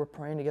studies together, we're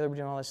praying together, we're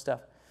doing all this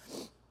stuff.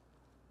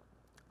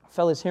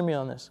 Fellas, hear me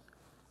on this.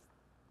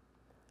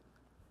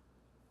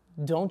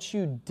 Don't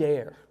you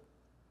dare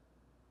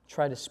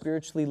try to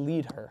spiritually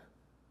lead her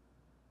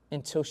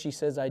until she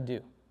says, I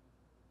do.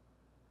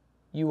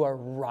 You are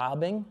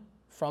robbing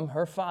from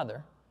her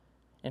father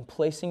and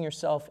placing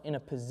yourself in a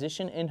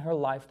position in her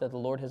life that the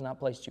Lord has not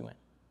placed you in.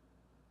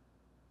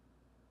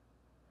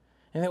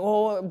 And then,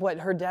 well, but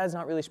her dad's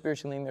not really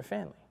spiritually leading their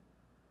family.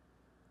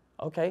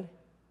 Okay.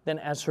 Then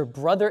as her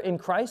brother in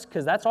Christ,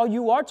 because that's all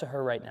you are to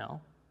her right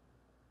now,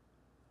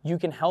 you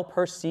can help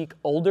her seek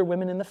older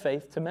women in the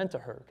faith to mentor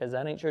her, because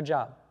that ain't your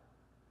job.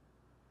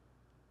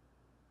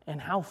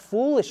 And how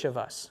foolish of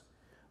us.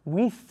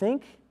 We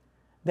think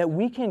that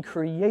we can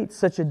create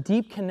such a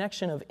deep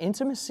connection of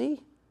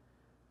intimacy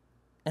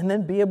and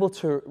then be able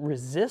to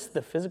resist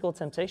the physical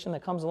temptation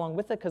that comes along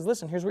with it. Because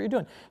listen, here's what you're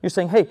doing. You're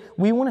saying, hey,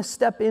 we want to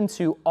step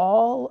into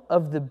all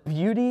of the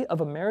beauty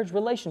of a marriage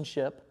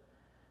relationship,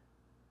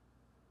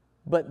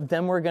 but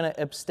then we're going to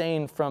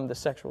abstain from the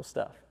sexual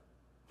stuff.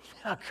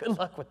 Yeah, good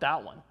luck with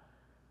that one.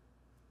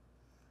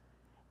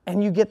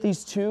 And you get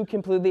these two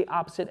completely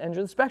opposite ends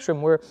of the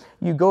spectrum where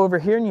you go over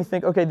here and you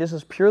think, okay, this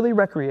is purely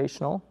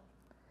recreational,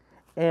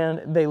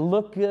 and they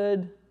look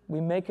good,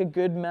 we make a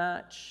good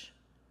match,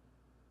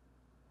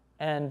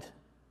 and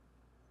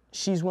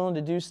she's willing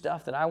to do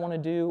stuff that I want to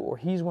do, or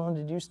he's willing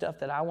to do stuff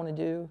that I want to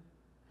do.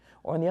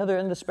 Or on the other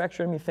end of the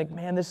spectrum, you think,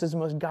 man, this is the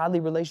most godly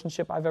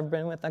relationship I've ever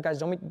been with. Now, guys,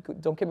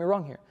 don't get me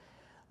wrong here.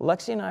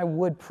 Lexi and I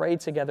would pray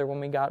together when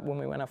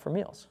we went out for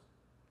meals.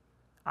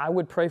 I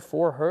would pray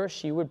for her,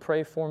 she would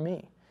pray for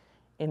me.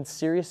 In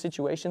serious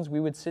situations, we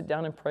would sit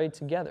down and pray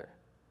together.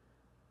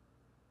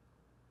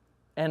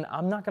 And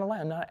I'm not going to lie,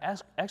 I'm not an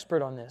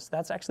expert on this.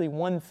 That's actually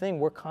one thing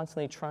we're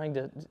constantly trying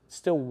to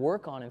still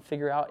work on and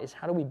figure out is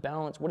how do we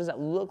balance, what does that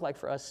look like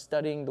for us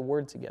studying the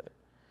Word together?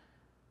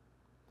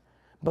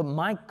 But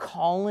my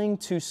calling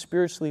to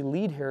spiritually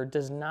lead her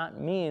does not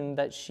mean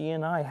that she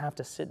and I have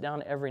to sit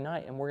down every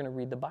night and we're going to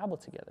read the Bible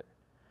together.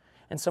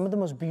 And some of the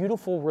most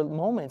beautiful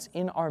moments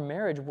in our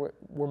marriage were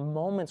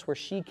moments where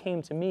she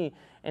came to me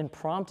and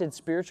prompted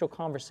spiritual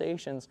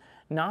conversations,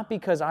 not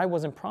because I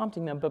wasn't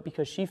prompting them, but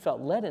because she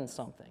felt led in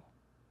something.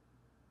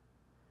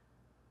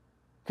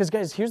 Because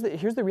guys, here's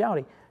the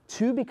reality.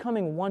 Two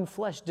becoming one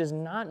flesh does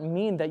not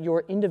mean that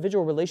your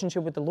individual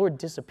relationship with the Lord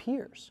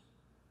disappears.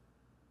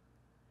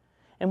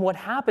 And what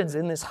happens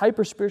in this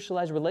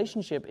hyper-spiritualized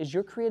relationship is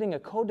you're creating a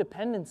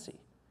codependency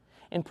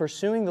in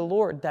pursuing the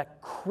Lord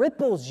that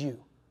cripples you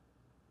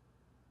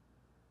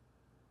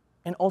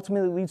and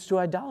ultimately leads to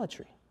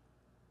idolatry.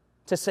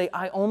 To say,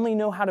 I only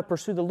know how to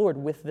pursue the Lord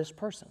with this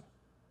person.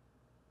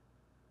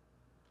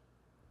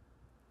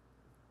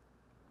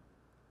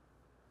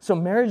 So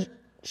marriage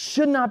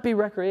should not be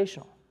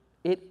recreational.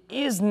 It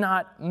is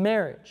not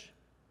marriage.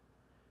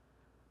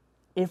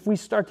 If we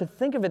start to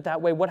think of it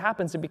that way, what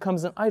happens? It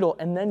becomes an idol,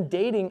 and then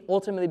dating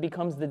ultimately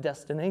becomes the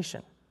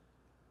destination.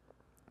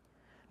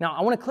 Now,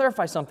 I want to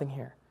clarify something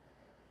here.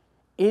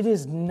 It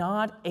is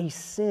not a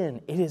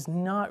sin. It is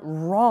not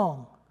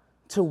wrong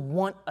to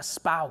want a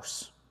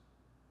spouse,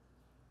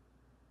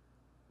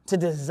 to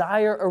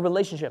desire a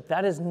relationship.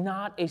 That is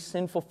not a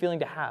sinful feeling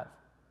to have.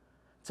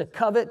 To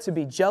covet, to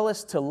be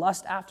jealous, to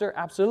lust after,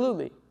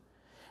 absolutely.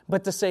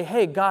 But to say,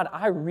 hey, God,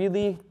 I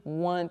really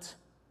want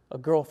a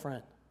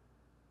girlfriend.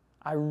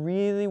 I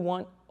really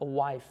want a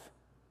wife.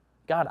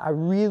 God, I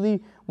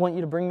really want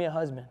you to bring me a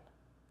husband.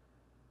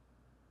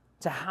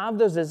 To have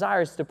those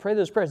desires, to pray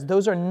those prayers,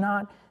 those are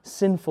not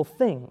sinful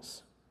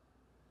things.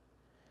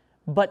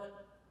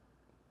 But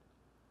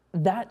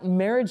that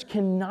marriage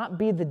cannot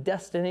be the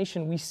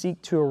destination we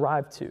seek to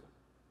arrive to.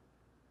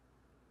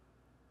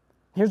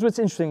 Here's what's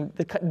interesting,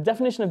 the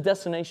definition of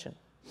destination.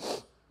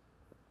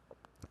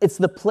 It's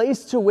the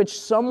place to which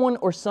someone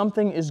or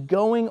something is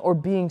going or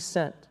being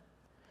sent.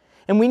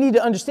 And we need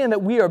to understand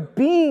that we are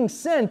being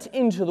sent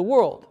into the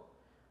world.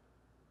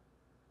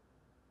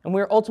 And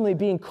we are ultimately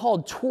being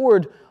called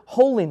toward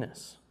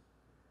holiness.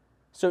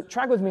 So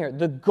track with me here.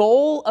 The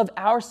goal of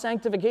our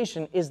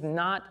sanctification is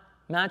not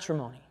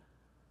matrimony.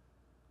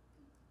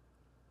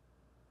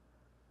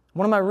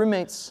 One of my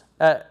roommates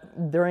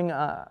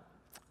when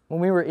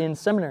we were in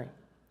seminary,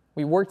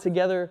 we worked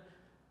together,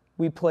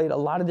 we played a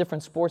lot of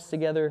different sports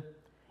together,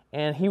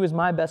 and he was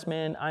my best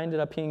man. I ended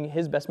up being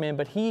his best man,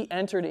 but he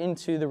entered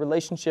into the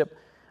relationship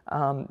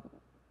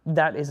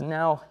that is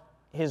now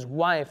his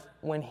wife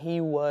when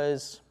he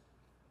was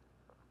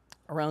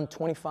around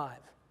 25.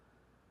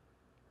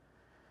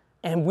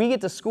 And we get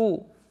to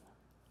school,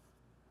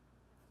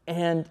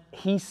 and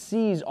he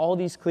sees all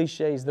these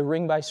cliches, the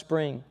ring by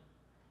spring,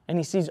 and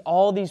he sees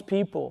all these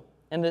people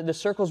and the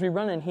circles we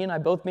run in, he and I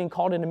both being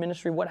called into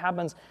ministry. What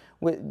happens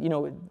with,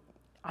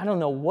 I don't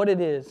know what it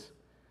is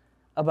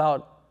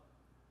about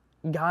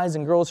guys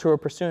and girls who are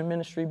pursuing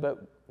ministry,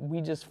 but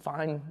we just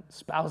find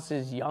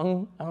spouses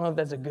young. I don't know if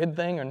that's a good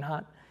thing or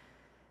not.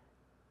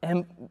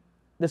 And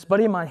this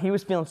buddy of mine, he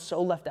was feeling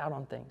so left out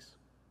on things.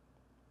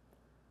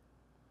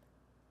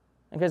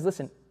 And guys,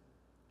 listen,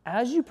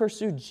 as you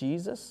pursue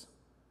Jesus,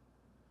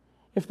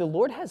 if the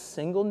Lord has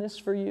singleness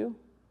for you,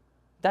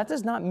 that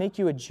does not make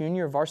you a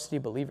junior varsity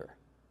believer.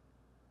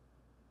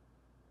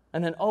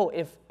 And then,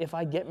 if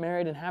I get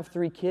married and have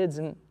 3 kids,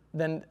 and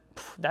then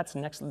that's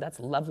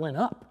leveling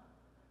up.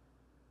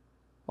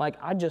 Like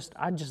I just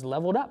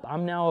leveled up.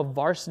 I'm now a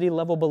varsity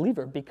level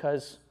believer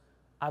because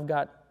I've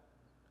got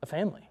a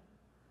family.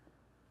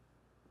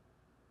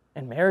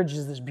 And marriage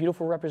is this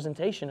beautiful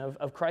representation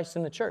of Christ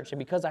in the church. And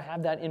because I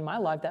have that in my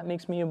life, that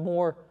makes me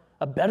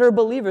a better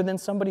believer than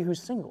somebody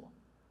who's single.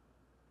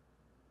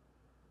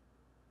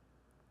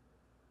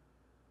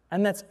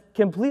 And that's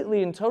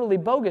completely and totally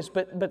bogus,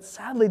 but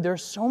sadly, there are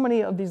so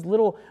many of these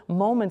little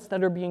moments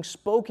that are being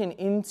spoken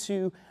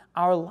into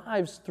our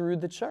lives through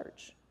the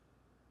church.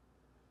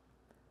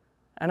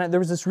 And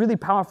there was this really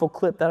powerful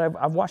clip that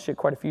I've watched it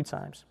quite a few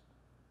times.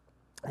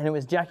 And it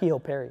was Jackie Hill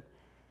Perry.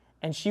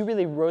 And she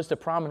really rose to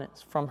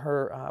prominence from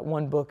her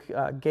one book,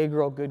 Gay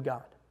Girl, Good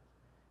God.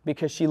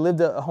 Because she lived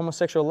a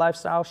homosexual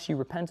lifestyle, she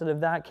repented of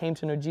that, came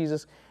to know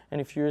Jesus,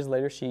 and a few years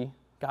later she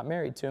got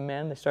married to a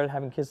man. They started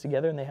having kids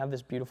together, and they have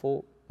this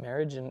beautiful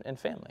marriage and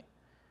family.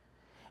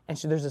 And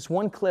there's this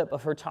one clip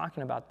of her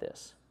talking about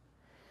this.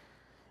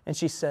 And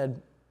she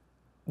said,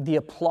 the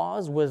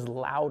applause was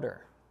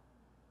louder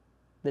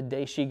the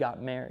day she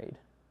got married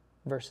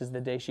versus the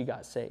day she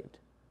got saved.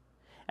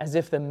 As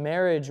if the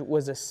marriage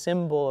was a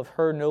symbol of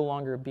her no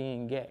longer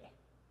being gay.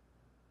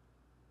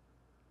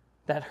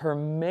 That her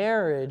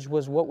marriage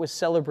was what was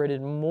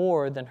celebrated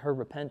more than her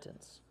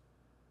repentance.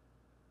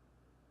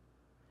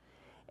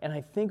 And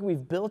I think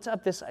we've built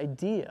up this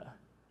idea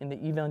in the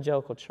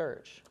evangelical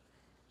church.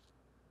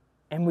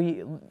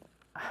 And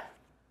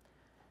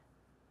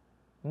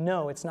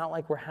no, it's not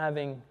like we're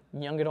having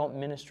young adult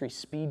ministry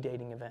speed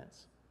dating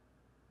events.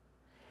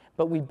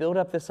 But we build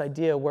up this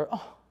idea where,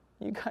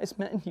 you guys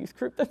met in youth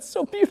group, that's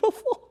so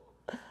beautiful.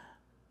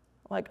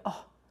 Like,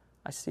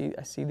 I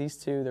see these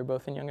two. They're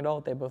both in young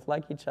adult. They both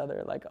like each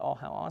other. Like, oh,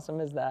 how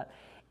awesome is that?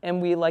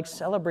 And we like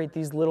celebrate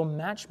these little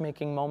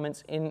matchmaking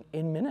moments in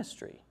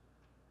ministry.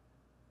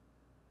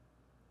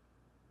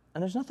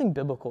 And there's nothing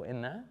biblical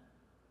in that.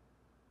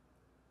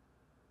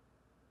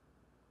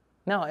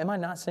 Now, am I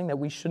not saying that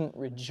we shouldn't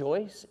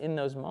rejoice in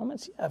those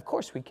moments? Yeah, of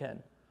course we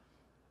can.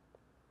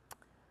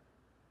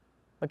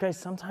 But guys,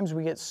 sometimes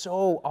we get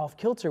so off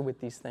kilter with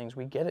these things.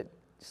 We get it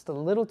just a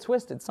little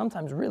twisted,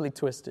 sometimes really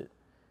twisted.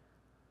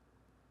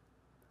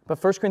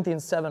 But 1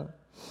 Corinthians 7,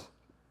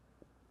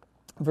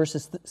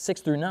 verses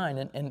 6 through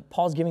 9, and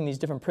Paul's giving these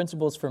different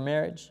principles for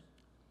marriage.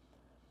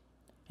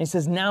 He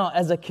says, now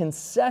as a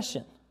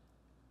concession,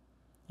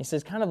 he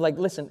says kind of like,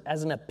 listen,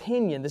 as an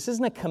opinion, this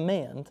isn't a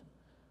command.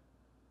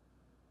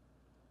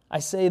 I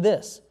say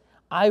this,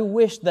 I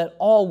wish that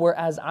all were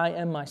as I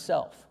am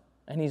myself.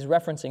 And he's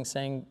referencing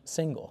saying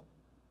single.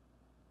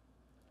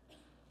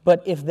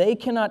 But if they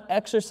cannot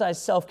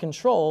exercise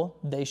self-control,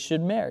 they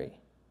should marry.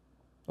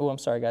 Oh, I'm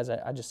sorry, guys.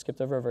 I just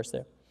skipped over a verse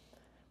there.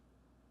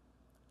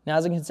 Now,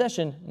 as a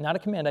concession, not a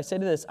command, I say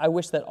to this, I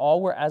wish that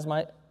all were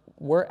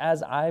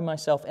as I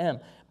myself am.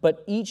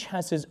 But each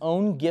has his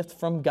own gift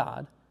from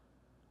God,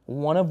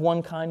 one of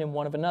one kind and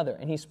one of another.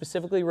 And he's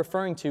specifically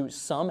referring to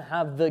some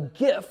have the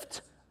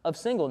gift of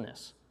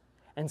singleness,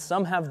 and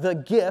some have the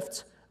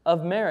gift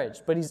of marriage.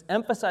 But he's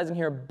emphasizing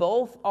here,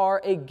 both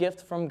are a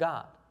gift from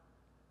God.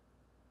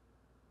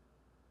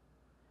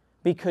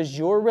 Because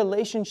your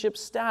relationship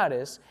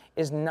status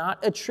is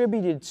not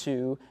attributed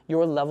to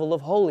your level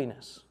of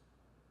holiness.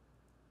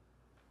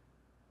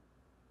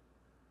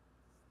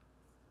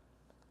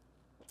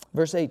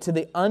 Verse 8, to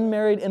the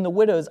unmarried and the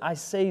widows, I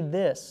say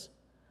this.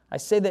 I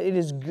say that it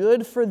is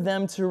good for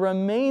them to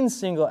remain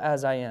single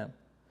as I am.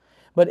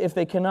 But if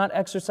they cannot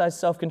exercise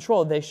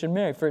self-control, they should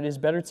marry, for it is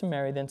better to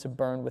marry than to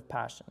burn with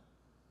passion.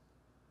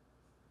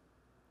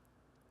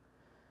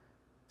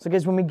 So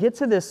guys, when we get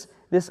to this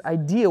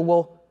idea,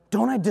 well,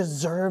 don't I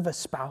deserve a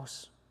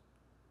spouse?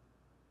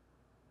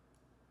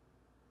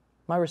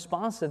 My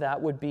response to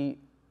that would be,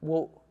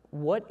 well,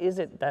 what is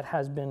it that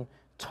has been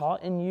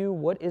taught in you?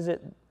 What is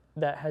it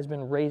that has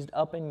been raised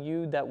up in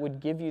you that would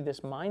give you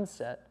this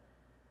mindset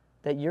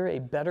that you're a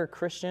better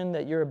Christian,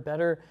 that you're a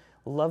better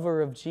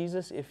lover of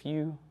Jesus if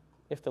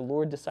the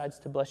Lord decides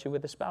to bless you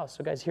with a spouse?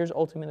 So guys, here's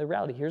ultimately the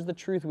reality. Here's the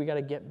truth we got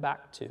to get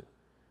back to.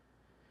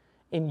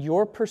 In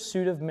your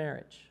pursuit of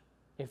marriage,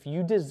 if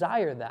you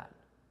desire that,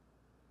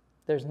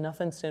 there's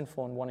nothing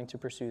sinful in wanting to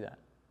pursue that.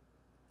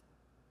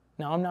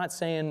 Now, I'm not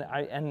saying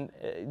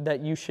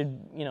that you should,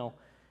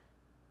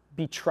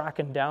 be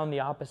tracking down the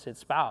opposite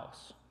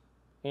spouse,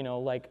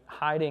 like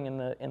hiding in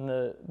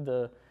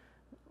the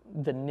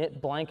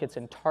knit blankets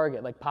in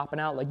Target, like popping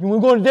out, like, you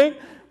want to go on a date?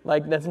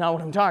 Like, that's not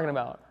what I'm talking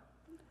about.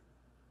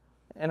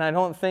 And I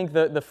don't think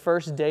the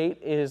first date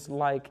is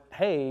like,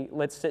 hey,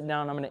 let's sit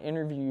down, I'm going to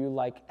interview you,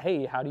 like,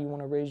 hey, how do you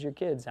want to raise your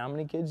kids? How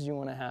many kids do you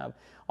want to have?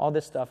 All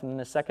this stuff. And then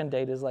the second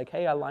date is like,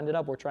 hey, I lined it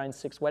up, we're trying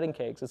 6 wedding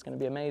cakes, it's going to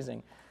be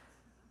amazing.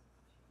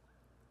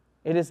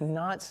 It is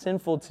not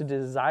sinful to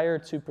desire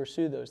to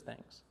pursue those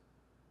things.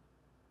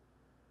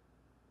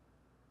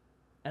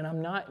 And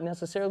I'm not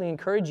necessarily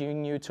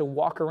encouraging you to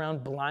walk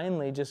around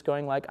blindly just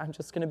going like, I'm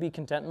just going to be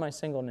content in my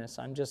singleness.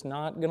 I'm just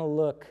not going to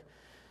look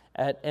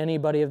at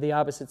anybody of the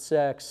opposite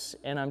sex,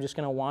 and I'm just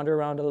going to wander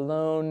around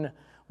alone.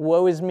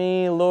 Woe is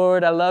me,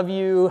 Lord, I love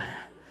you.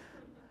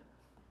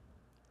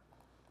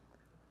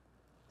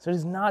 So it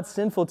is not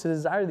sinful to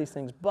desire these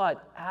things,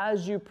 but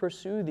as you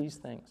pursue these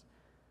things,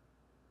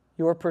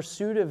 your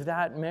pursuit of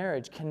that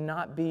marriage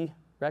cannot be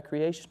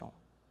recreational.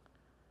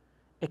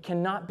 It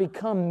cannot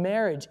become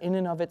marriage in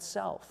and of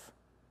itself.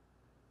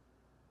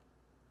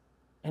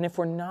 And if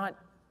we're not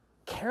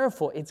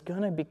careful, it's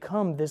going to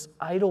become this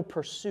idle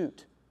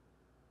pursuit,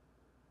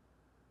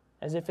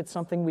 as if it's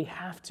something we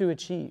have to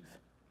achieve.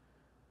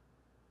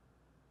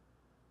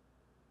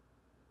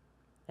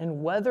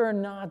 And whether or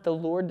not the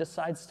Lord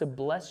decides to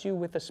bless you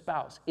with a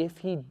spouse, if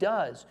He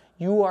does,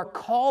 you are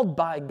called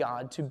by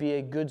God to be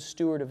a good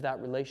steward of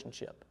that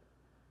relationship.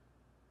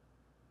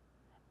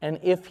 And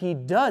if He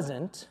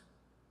doesn't,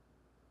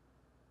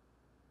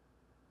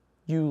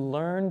 you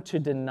learn to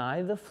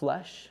deny the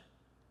flesh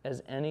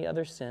as any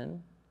other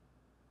sin.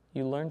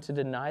 You learn to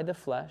deny the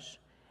flesh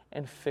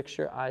and fix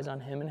your eyes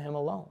on Him and Him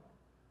alone.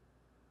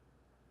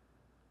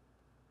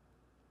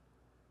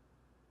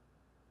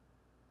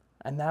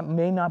 And that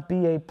may not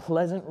be a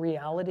pleasant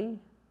reality,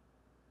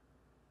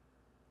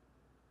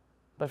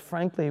 but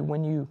frankly,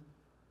 when you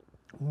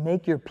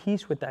make your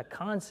peace with that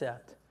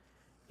concept,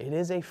 it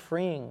is a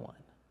freeing one.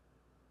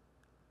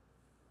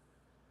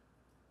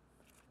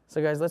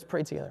 So guys, let's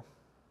pray together.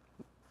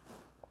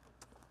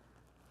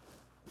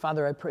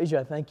 Father, I praise you.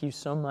 I thank you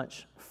so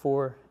much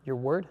for your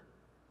word.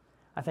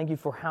 I thank you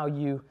for how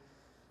you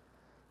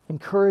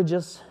encourage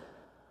us.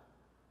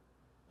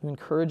 You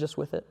encourage us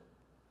with it,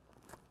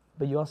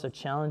 but you also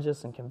challenge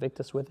us and convict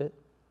us with it.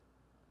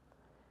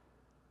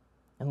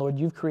 And Lord,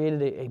 you've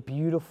created a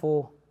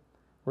beautiful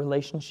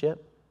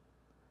relationship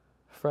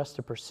for us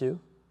to pursue.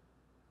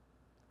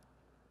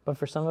 But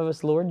for some of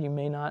us, Lord, you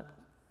may not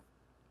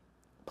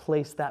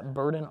place that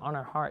burden on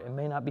our heart. It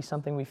may not be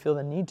something we feel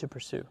the need to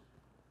pursue.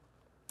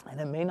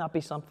 And it may not be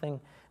something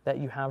that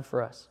you have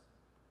for us.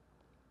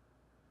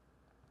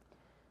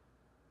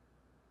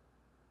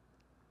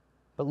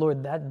 But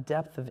Lord, that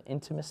depth of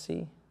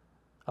intimacy,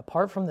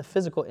 apart from the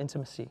physical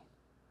intimacy,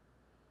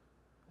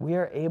 we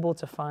are able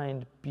to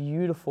find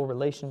beautiful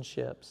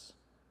relationships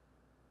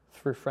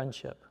through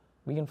friendship.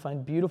 We can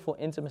find beautiful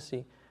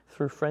intimacy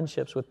through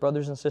friendships with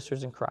brothers and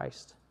sisters in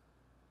Christ.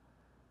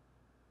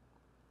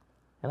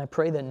 And I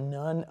pray that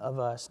none of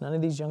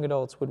these young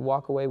adults would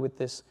walk away with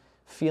this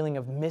feeling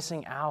of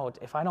missing out.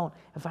 If I don't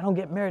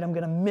get married, I'm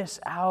going to miss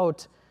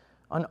out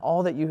on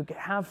all that you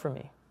have for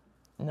me.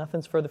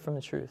 Nothing's further from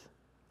the truth.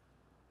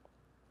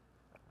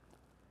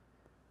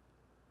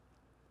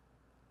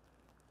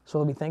 So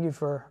Lord, we thank you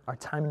for our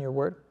time in your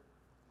word.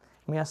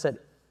 And we ask that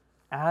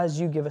as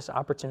you give us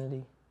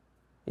opportunity,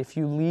 if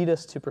you lead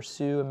us to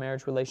pursue a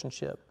marriage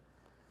relationship,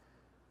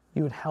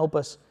 you would help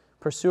us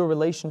pursue a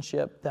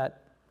relationship that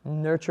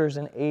nurtures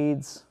and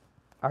aids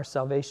our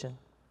salvation.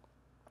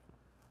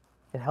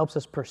 It helps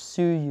us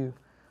pursue you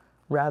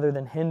rather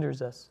than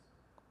hinders us.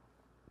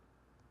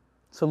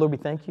 So Lord, we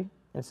thank you.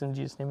 And it's in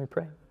Jesus' name we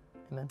pray.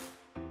 Amen.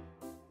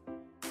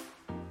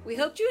 We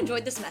hoped you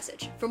enjoyed this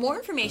message. For more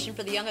information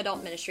for the Young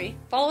Adult Ministry,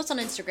 follow us on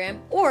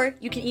Instagram, or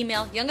you can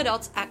email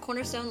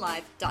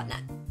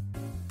youngadults@cornerstonelive.net.